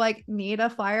up like need a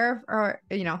flyer or,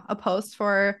 you know, a post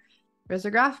for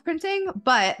risograph printing.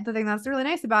 But the thing that's really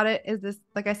nice about it is this,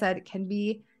 like I said, it can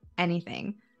be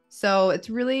anything. So it's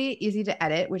really easy to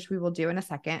edit, which we will do in a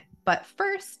second. But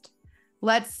first,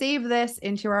 let's save this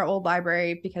into our old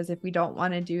library because if we don't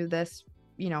want to do this,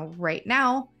 you know, right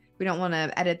now, we don't want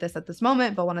to edit this at this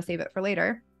moment, but want to save it for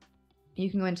later. You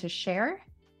can go into share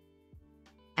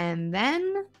and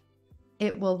then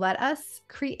it will let us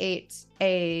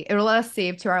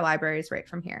save to our libraries right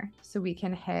from here. So we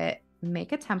can hit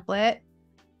make a template.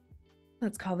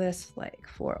 Let's call this like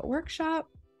floral workshop.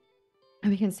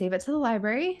 And we can save it to the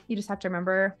library. You just have to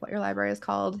remember what your library is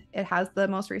called. It has the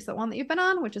most recent one that you've been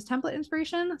on, which is template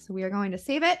inspiration. So we are going to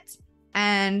save it.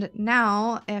 And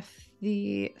now if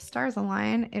the stars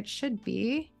align, it should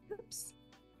be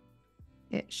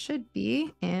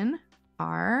in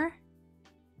our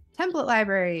template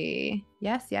library.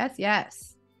 Yes, yes,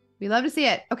 yes. We love to see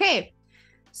it. Okay,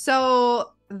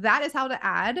 so that is how to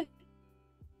add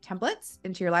templates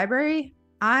into your library.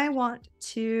 I want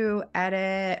to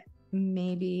edit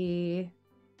maybe,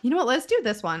 you know what, let's do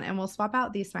this one and we'll swap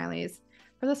out these smileys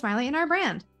for the smiley in our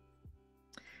brand.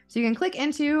 So you can click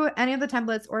into any of the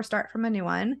templates or start from a new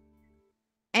one.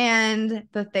 And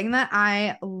the thing that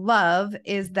I love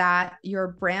is that your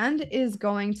brand is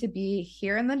going to be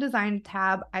here in the design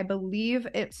tab. I believe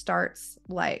it starts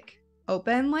like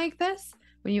open like this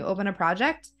when you open a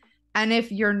project. And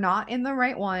if you're not in the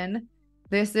right one,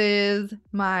 this is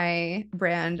my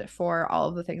brand for all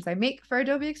of the things I make for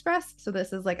Adobe Express. So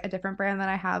this is like a different brand that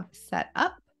I have set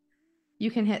up.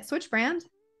 You can hit switch brand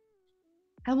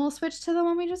and we'll switch to the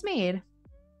one we just made.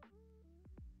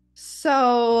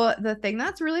 So the thing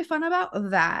that's really fun about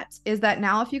that is that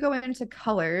now if you go into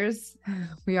colors,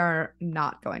 we are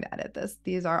not going to edit this.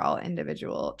 These are all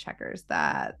individual checkers.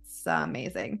 That's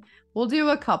amazing. We'll do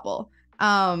a couple.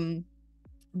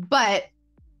 But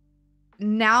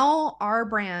now our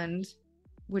brand,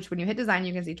 which when you hit design,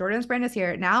 you can see Jordan's brand is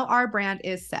here. Now our brand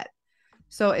is set.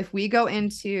 So if we go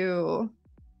into,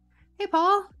 hey,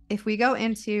 Paul, if we go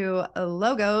into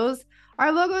logos,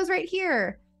 our logo is right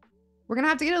here. We're going to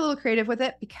have to get a little creative with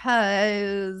it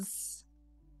because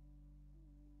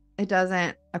it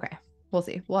doesn't. Okay, we'll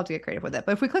see. We'll have to get creative with it.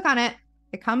 But if we click on it,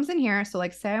 it comes in here. So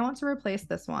like say I want to replace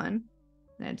this one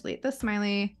and I delete this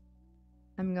smiley.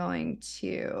 I'm going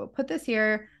to put this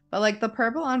here, but like the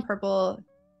purple on purple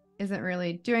isn't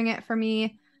really doing it for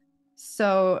me.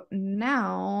 So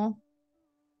now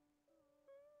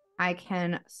I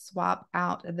can swap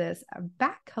out this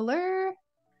back color.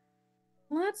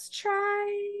 Let's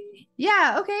try.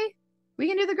 Yeah, okay. We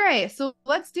can do the gray. So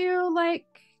let's do like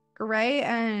gray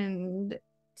and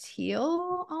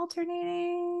teal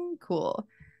alternating. Cool.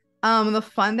 The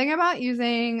fun thing about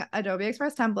using Adobe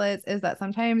Express templates is that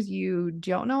sometimes you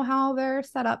don't know how they're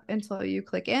set up until you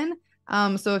click in.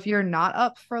 So if you're not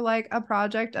up for like a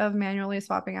project of manually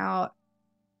swapping out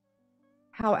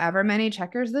however many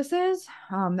checkers this is,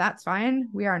 that's fine.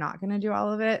 We are not going to do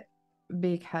all of it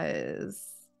because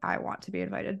I want to be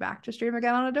invited back to stream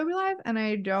again on Adobe Live, and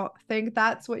I don't think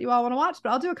that's what you all want to watch,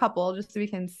 but I'll do a couple just so we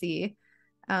can see.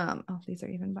 Oh, these are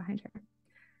even behind here.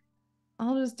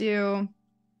 I'll just do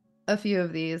a few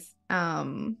of these.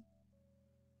 And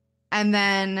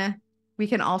then we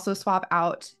can also swap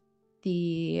out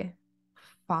the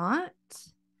font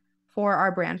for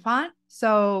our brand font.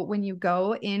 So when you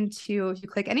go into, if you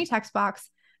click any text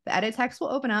box, the edit text will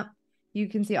open up. You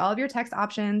can see all of your text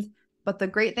options. But the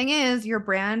great thing is your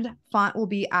brand font will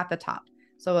be at the top.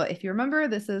 So if you remember,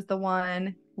 this is the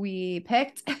one we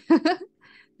picked.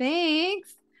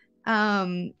 Thanks.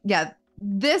 Yeah,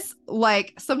 this,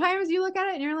 like, sometimes you look at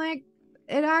it and you're like,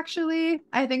 it actually,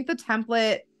 I think the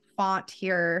template font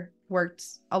here worked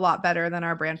a lot better than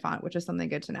our brand font, which is something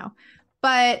good to know.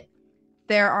 But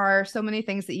there are so many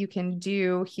things that you can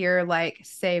do here. Like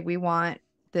say we want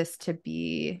this to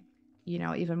be, you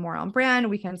know, even more on brand,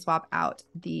 we can swap out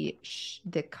the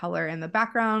color in the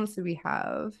background. So we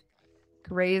have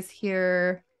grays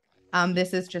here.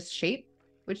 This is just shape,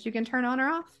 which you can turn on or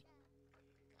off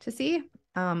to see.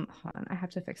 Hold on, I have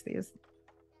to fix these.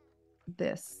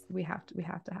 This, we have to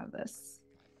have this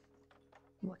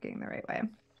looking the right way.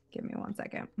 Give me 1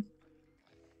 second.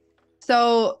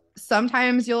 So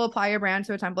sometimes you'll apply your brand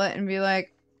to a template and be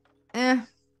like,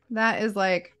 that is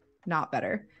like not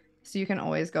better. So you can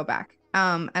always go back.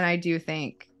 And I do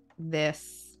think the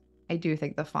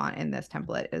font in this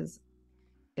template is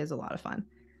a lot of fun.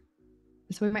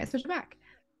 So we might switch it back.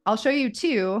 I'll show you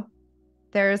too.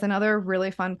 There's another really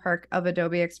fun perk of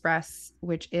Adobe Express,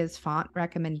 which is font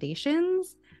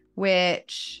recommendations,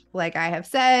 which, like I have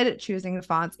said, choosing the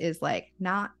fonts is like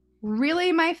not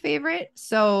really my favorite.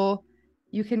 So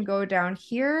you can go down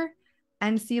here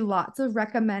and see lots of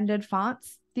recommended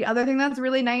fonts. The other thing that's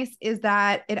really nice is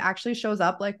that it actually shows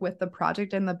up like with the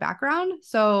project in the background.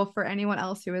 So for anyone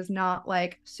else who is not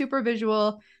like super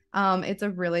visual, it's a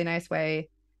really nice way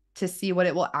to see what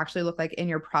it will actually look like in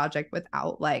your project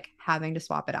without like having to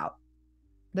swap it out.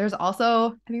 There's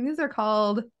also, I think these are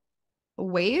called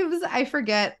waves. I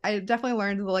forget. I definitely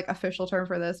learned the like official term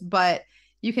for this, but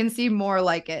you can see more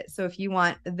like it. So if you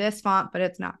want this font, but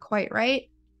it's not quite right,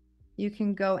 you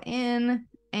can go in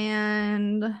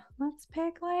and let's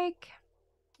pick like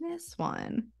this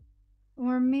one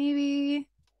or maybe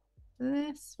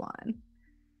this one.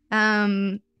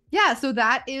 Yeah, so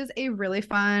that is a really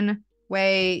fun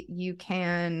way you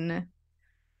can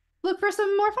look for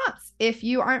some more fonts if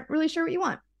you aren't really sure what you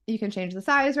want. You can change the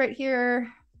size right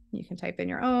here. You can type in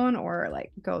your own or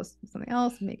like go something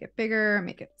else, make it bigger,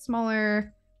 make it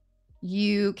smaller.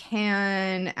 You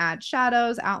can add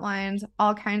shadows, outlines,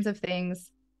 all kinds of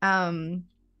things.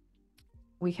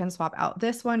 We can swap out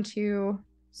this one too.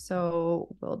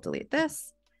 So we'll delete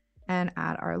this and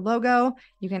add our logo.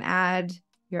 You can add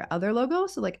your other logo.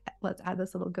 So like, let's add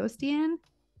this little ghosty in,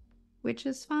 which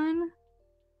is fun.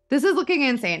 This is looking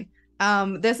insane.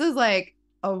 This is like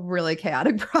a really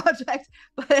chaotic project,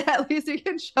 but at least we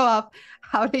can show off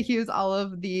how to use all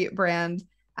of the brand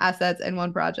assets in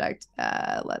one project.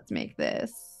 Let's make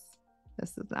this.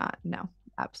 This is not, no.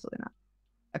 Absolutely not.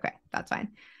 Okay, that's fine.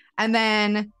 And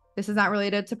then this is not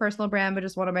related to personal brand, but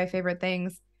just one of my favorite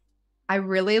things. I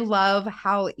really love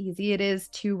how easy it is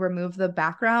to remove the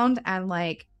background and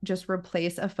like just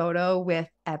replace a photo with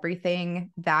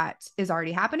everything that is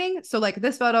already happening. So like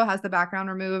this photo has the background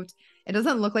removed. It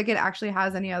doesn't look like it actually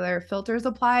has any other filters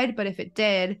applied, but if it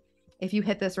did, if you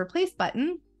hit this replace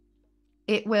button,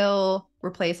 it will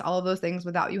replace all of those things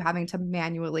without you having to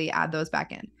manually add those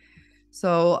back in.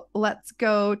 So let's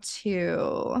go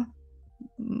to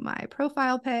my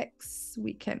profile pics.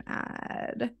 We can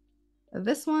add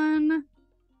this one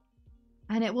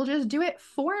and it will just do it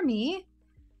for me,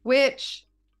 which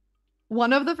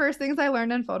one of the first things I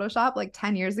learned in Photoshop like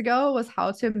 10 years ago was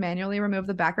how to manually remove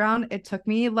the background. It took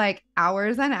me like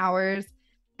hours and hours.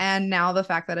 And now the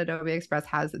fact that Adobe Express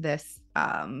has this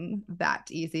that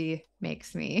easy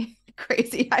makes me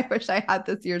crazy. I wish I had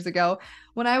this years ago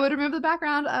when I would remove the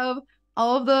background of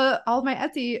all of my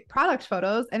Etsy product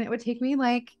photos, and it would take me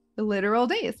like literal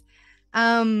days.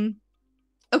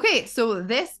 Okay, so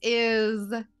this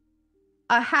is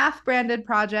a half branded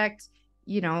project.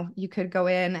 You know, you could go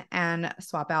in and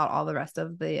swap out all the rest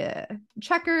of the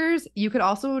checkers. You could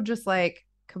also just like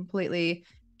completely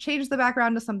change the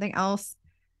background to something else,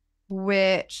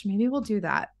 which maybe we'll do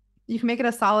that. You can make it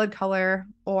a solid color,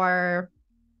 or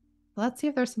let's see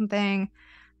if there's something.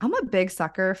 I'm a big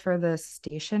sucker for the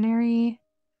stationery.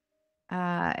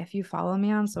 If you follow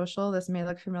me on social, this may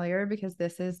look familiar because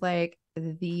this is like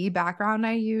the background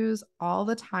I use all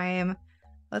the time.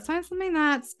 Let's find something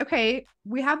that's okay.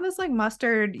 We have this like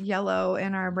mustard yellow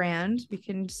in our brand. We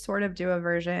can sort of do a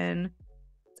version.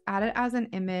 Let's add it as an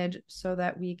image so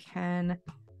that we can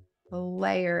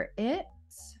layer it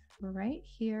right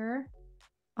here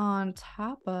on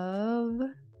top of.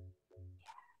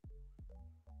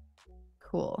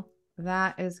 Cool.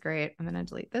 That is great. I'm going to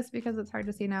delete this because it's hard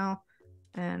to see now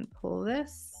and pull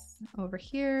this over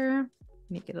here,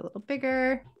 make it a little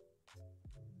bigger.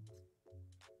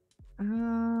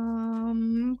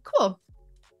 Cool.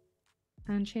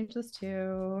 And change this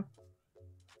to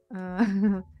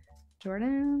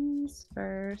Jordan's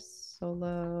first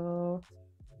solo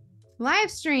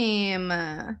live stream.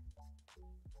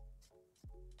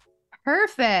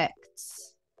 Perfect.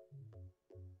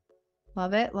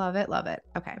 Love it, love it, love it.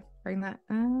 Okay, bring that.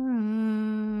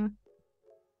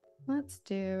 Let's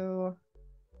do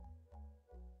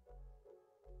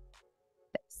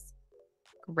this.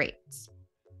 Great.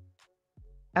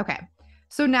 Okay,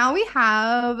 so now we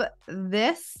have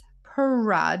this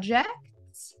project.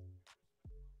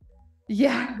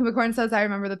 Yeah, McCorn says, I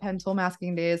remember the pen tool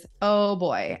masking days. Oh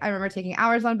boy, I remember taking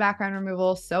hours on background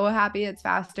removal. So happy it's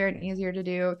faster and easier to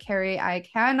do. Carrie, I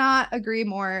cannot agree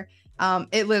more.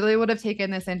 It literally would have taken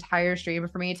this entire stream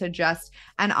for me to just,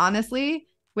 and honestly,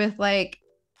 with like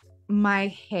my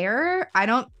hair, I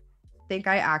don't think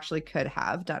I actually could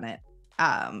have done it.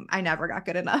 I never got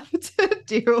good enough to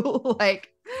do like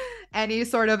any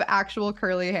sort of actual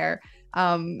curly hair.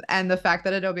 And the fact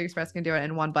that Adobe Express can do it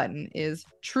in one button is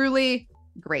truly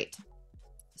great.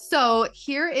 So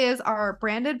here is our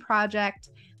branded project.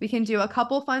 We can do a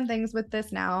couple fun things with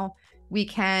this now. We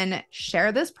can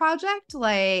share this project,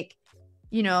 like,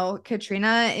 you know,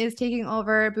 Katrina is taking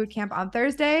over bootcamp on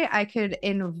Thursday. I could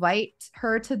invite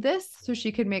her to this so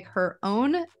she could make her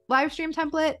own live stream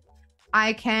template.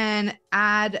 I can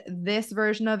add this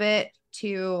version of it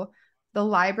to the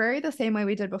library the same way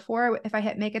we did before. If I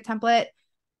hit make a template,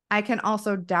 I can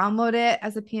also download it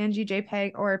as a PNG,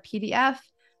 JPEG, or a PDF.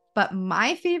 But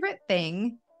my favorite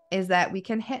thing is that we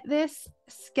can hit this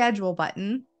schedule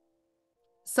button.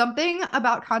 Something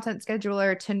about Content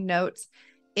Scheduler to note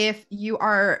if you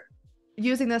are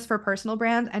using this for personal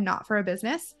brand and not for a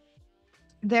business.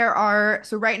 So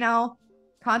right now,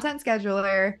 Content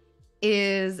Scheduler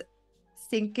is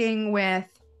syncing with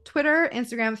Twitter,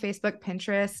 Instagram, Facebook,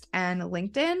 Pinterest, and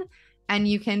LinkedIn. And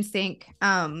you can sync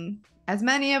as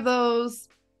many of those,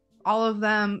 all of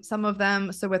them, some of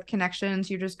them. So with connections,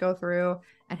 you just go through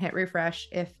and hit refresh.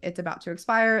 If it's about to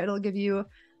expire, it'll give you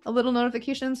a little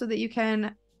notification so that you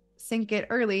can sync it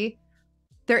early.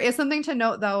 There is something to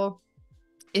note though.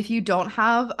 If you don't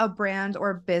have a brand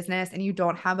or business and you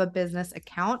don't have a business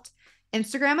account,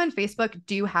 Instagram and Facebook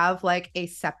do have like a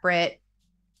separate,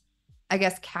 I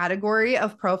guess, category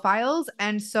of profiles.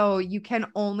 And so you can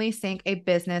only sync a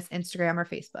business Instagram or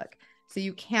Facebook. So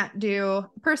you can't do a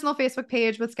personal Facebook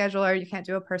page with Scheduler. You can't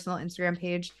do a personal Instagram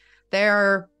page.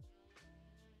 Facebook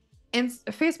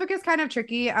is kind of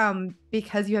tricky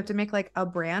because you have to make like a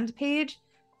brand page.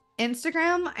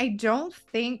 Instagram, I don't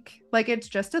think, like, it's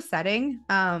just a setting.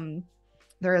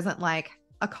 There isn't like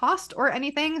a cost or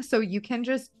anything. So you can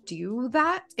just do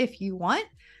that if you want.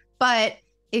 But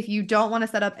if you don't want to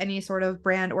set up any sort of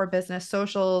brand or business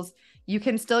socials, you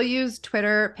can still use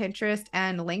Twitter, Pinterest,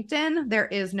 and LinkedIn. There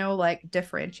is no like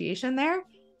differentiation there.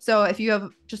 So if you have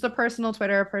just a personal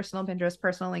Twitter, personal Pinterest,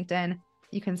 personal LinkedIn,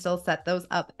 you can still set those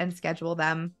up and schedule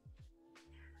them.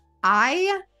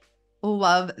 I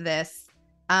love this.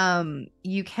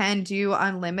 You can do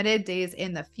unlimited days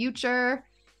in the future.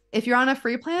 If you're on a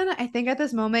free plan, I think at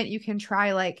this moment you can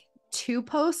try like 2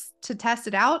 posts to test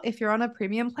it out. If you're on a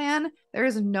premium plan, there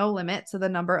is no limit to the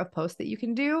number of posts that you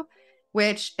can do,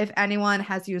 which if anyone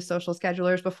has used social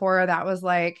schedulers before, that was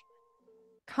like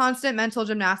constant mental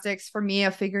gymnastics for me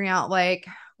of figuring out like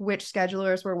which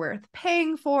schedulers were worth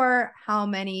paying for, how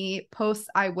many posts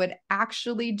I would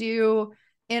actually do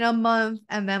in a month,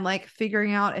 and then like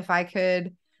figuring out if I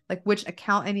could like which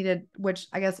account I needed, which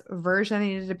I guess version I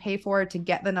needed to pay for to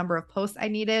get the number of posts I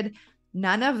needed.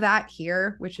 None of that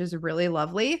here, which is really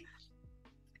lovely.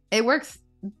 It works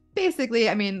basically,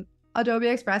 I mean, Adobe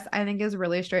Express I think is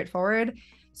really straightforward.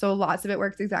 So lots of it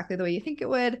works exactly the way you think it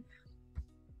would.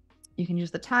 You can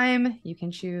use the time, you can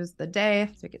choose the day,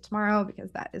 so make it tomorrow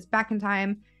because that is back in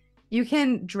time. You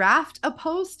can draft a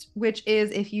post, which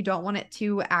is if you don't want it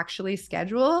to actually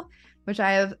schedule, which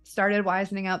I have started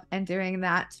wisening up and doing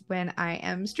that when I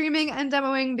am streaming and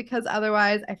demoing, because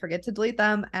otherwise I forget to delete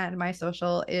them and my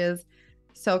social is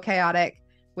so chaotic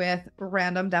with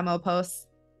random demo posts.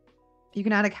 You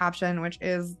can add a caption, which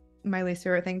is my least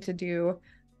favorite thing to do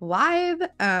live,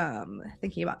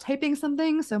 thinking about typing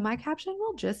something. So my caption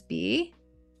will just be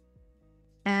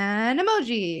an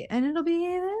emoji and it'll be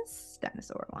this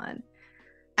dinosaur one.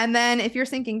 And then if you're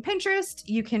syncing Pinterest,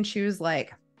 you can choose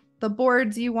like the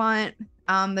boards you want,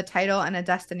 the title and a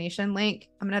destination link.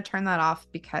 I'm going to turn that off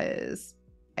because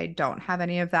I don't have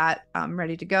any of that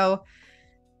ready to go.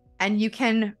 And you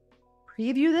can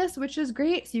preview this, which is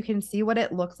great. So you can see what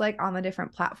it looks like on the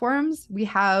different platforms. We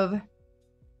have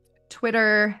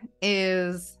Twitter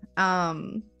is, we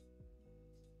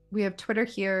have Twitter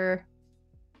here,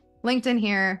 LinkedIn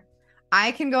here.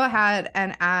 I can go ahead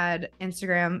and add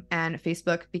Instagram and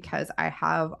Facebook because I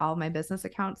have all my business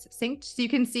accounts synced. So you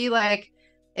can see like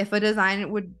if a design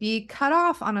would be cut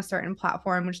off on a certain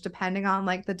platform, which depending on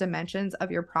like the dimensions of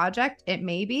your project, it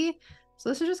may be. So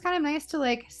this is just kind of nice to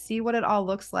like see what it all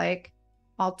looks like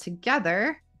all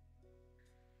together.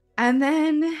 And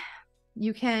then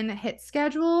you can hit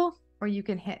schedule or you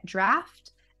can hit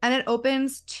draft and it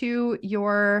opens to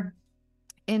your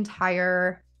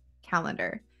entire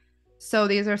calendar. So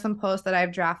these are some posts that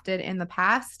I've drafted in the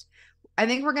past. I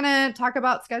think we're going to talk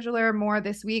about Scheduler more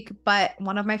this week, but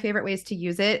one of my favorite ways to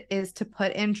use it is to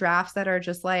put in drafts that are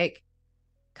just like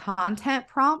content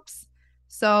prompts.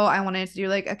 So I wanted to do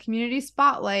like a community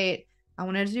spotlight. I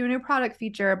wanted to do a new product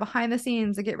feature, behind the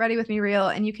scenes, a get ready with me reel,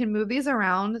 and you can move these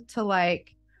around to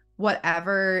like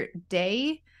whatever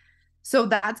day. So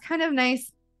that's kind of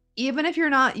nice. Even if you're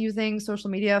not using social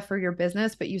media for your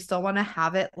business, but you still want to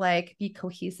have it like be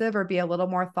cohesive or be a little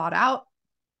more thought out,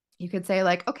 you could say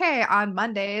like, okay, on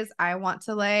Mondays, I want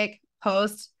to like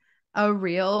post a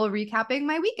reel recapping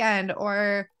my weekend,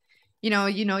 or,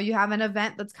 you have an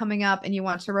event that's coming up and you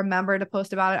want to remember to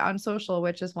post about it on social,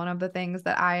 which is one of the things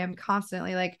that I am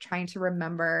constantly like trying to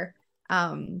remember,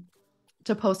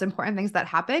 to post important things that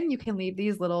happen. You can leave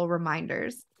these little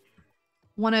reminders.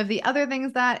 One of the other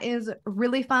things that is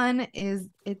really fun is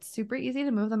it's super easy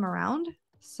to move them around.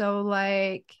 So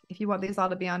like if you want these all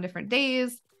to be on different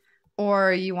days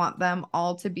or you want them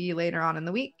all to be later on in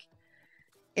the week,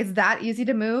 it's that easy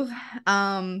to move.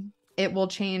 It will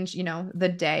change,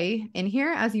 the day in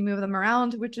here as you move them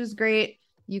around, which is great.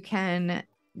 You can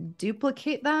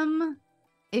duplicate them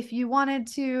if you wanted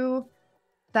to.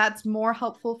 That's more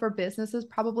helpful for businesses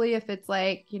probably if it's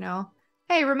like,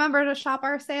 hey, remember to shop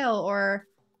our sale, or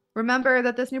remember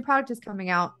that this new product is coming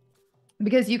out,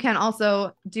 because you can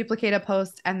also duplicate a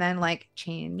post and then like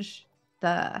change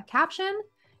the caption,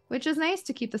 which is nice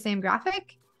to keep the same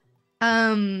graphic.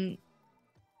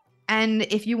 And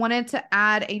if you wanted to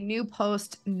add a new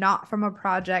post not from a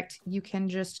project, you can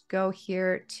just go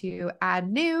here to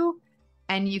add new,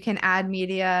 and you can add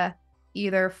media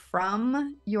either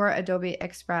from your Adobe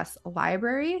Express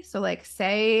library. So like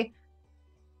say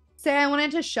I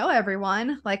wanted to show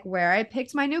everyone like where I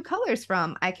picked my new colors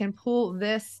from, I can pull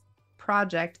this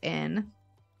project in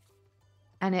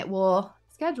and it will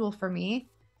schedule for me,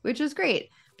 which is great.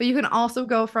 But you can also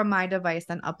go from my device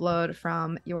and upload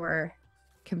from your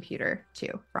computer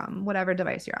too, from whatever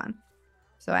device you're on.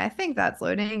 So I think that's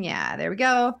loading. Yeah, there we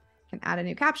go. Can add a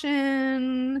new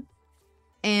caption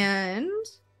and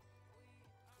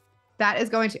that is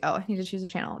going to, oh, I need to choose a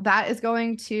channel. That is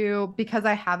going to, because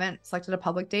I haven't selected a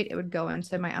public date, it would go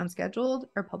into my unscheduled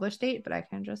or published date, but I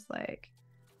can just like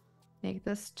make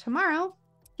this tomorrow.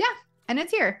 Yeah, and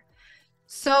it's here.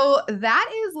 So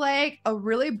that is like a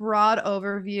really broad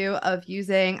overview of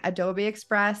using Adobe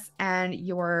Express and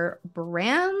your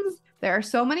brands. There are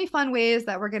so many fun ways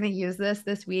that we're going to use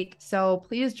this week. So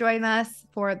please join us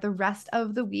for the rest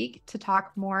of the week to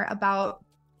talk more about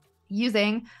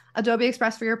using Adobe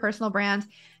Express for your personal brand.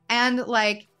 And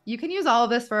like, you can use all of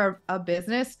this for a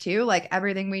business too. Like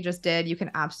everything we just did, you can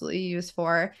absolutely use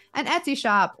for an Etsy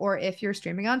shop, or if you're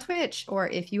streaming on Twitch, or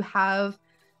if you have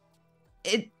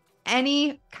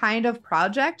any kind of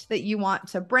project that you want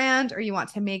to brand or you want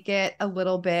to make it a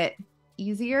little bit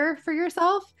easier for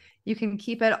yourself, you can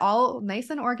keep it all nice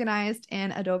and organized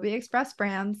in Adobe Express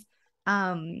Brands.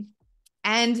 And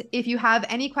if you have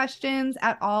any questions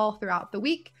at all throughout the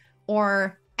week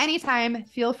or anytime,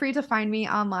 feel free to find me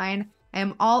online. I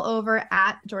am all over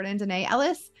at Jordan Danae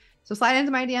Ellis. So slide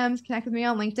into my DMs, connect with me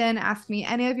on LinkedIn, ask me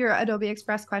any of your Adobe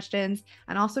Express questions,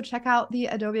 and also check out the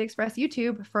Adobe Express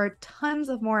YouTube for tons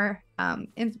of more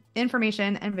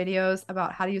information and videos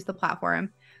about how to use the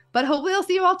platform. But hopefully I'll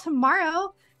see you all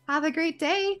tomorrow. Have a great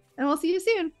day, and we'll see you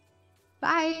soon.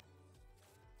 Bye.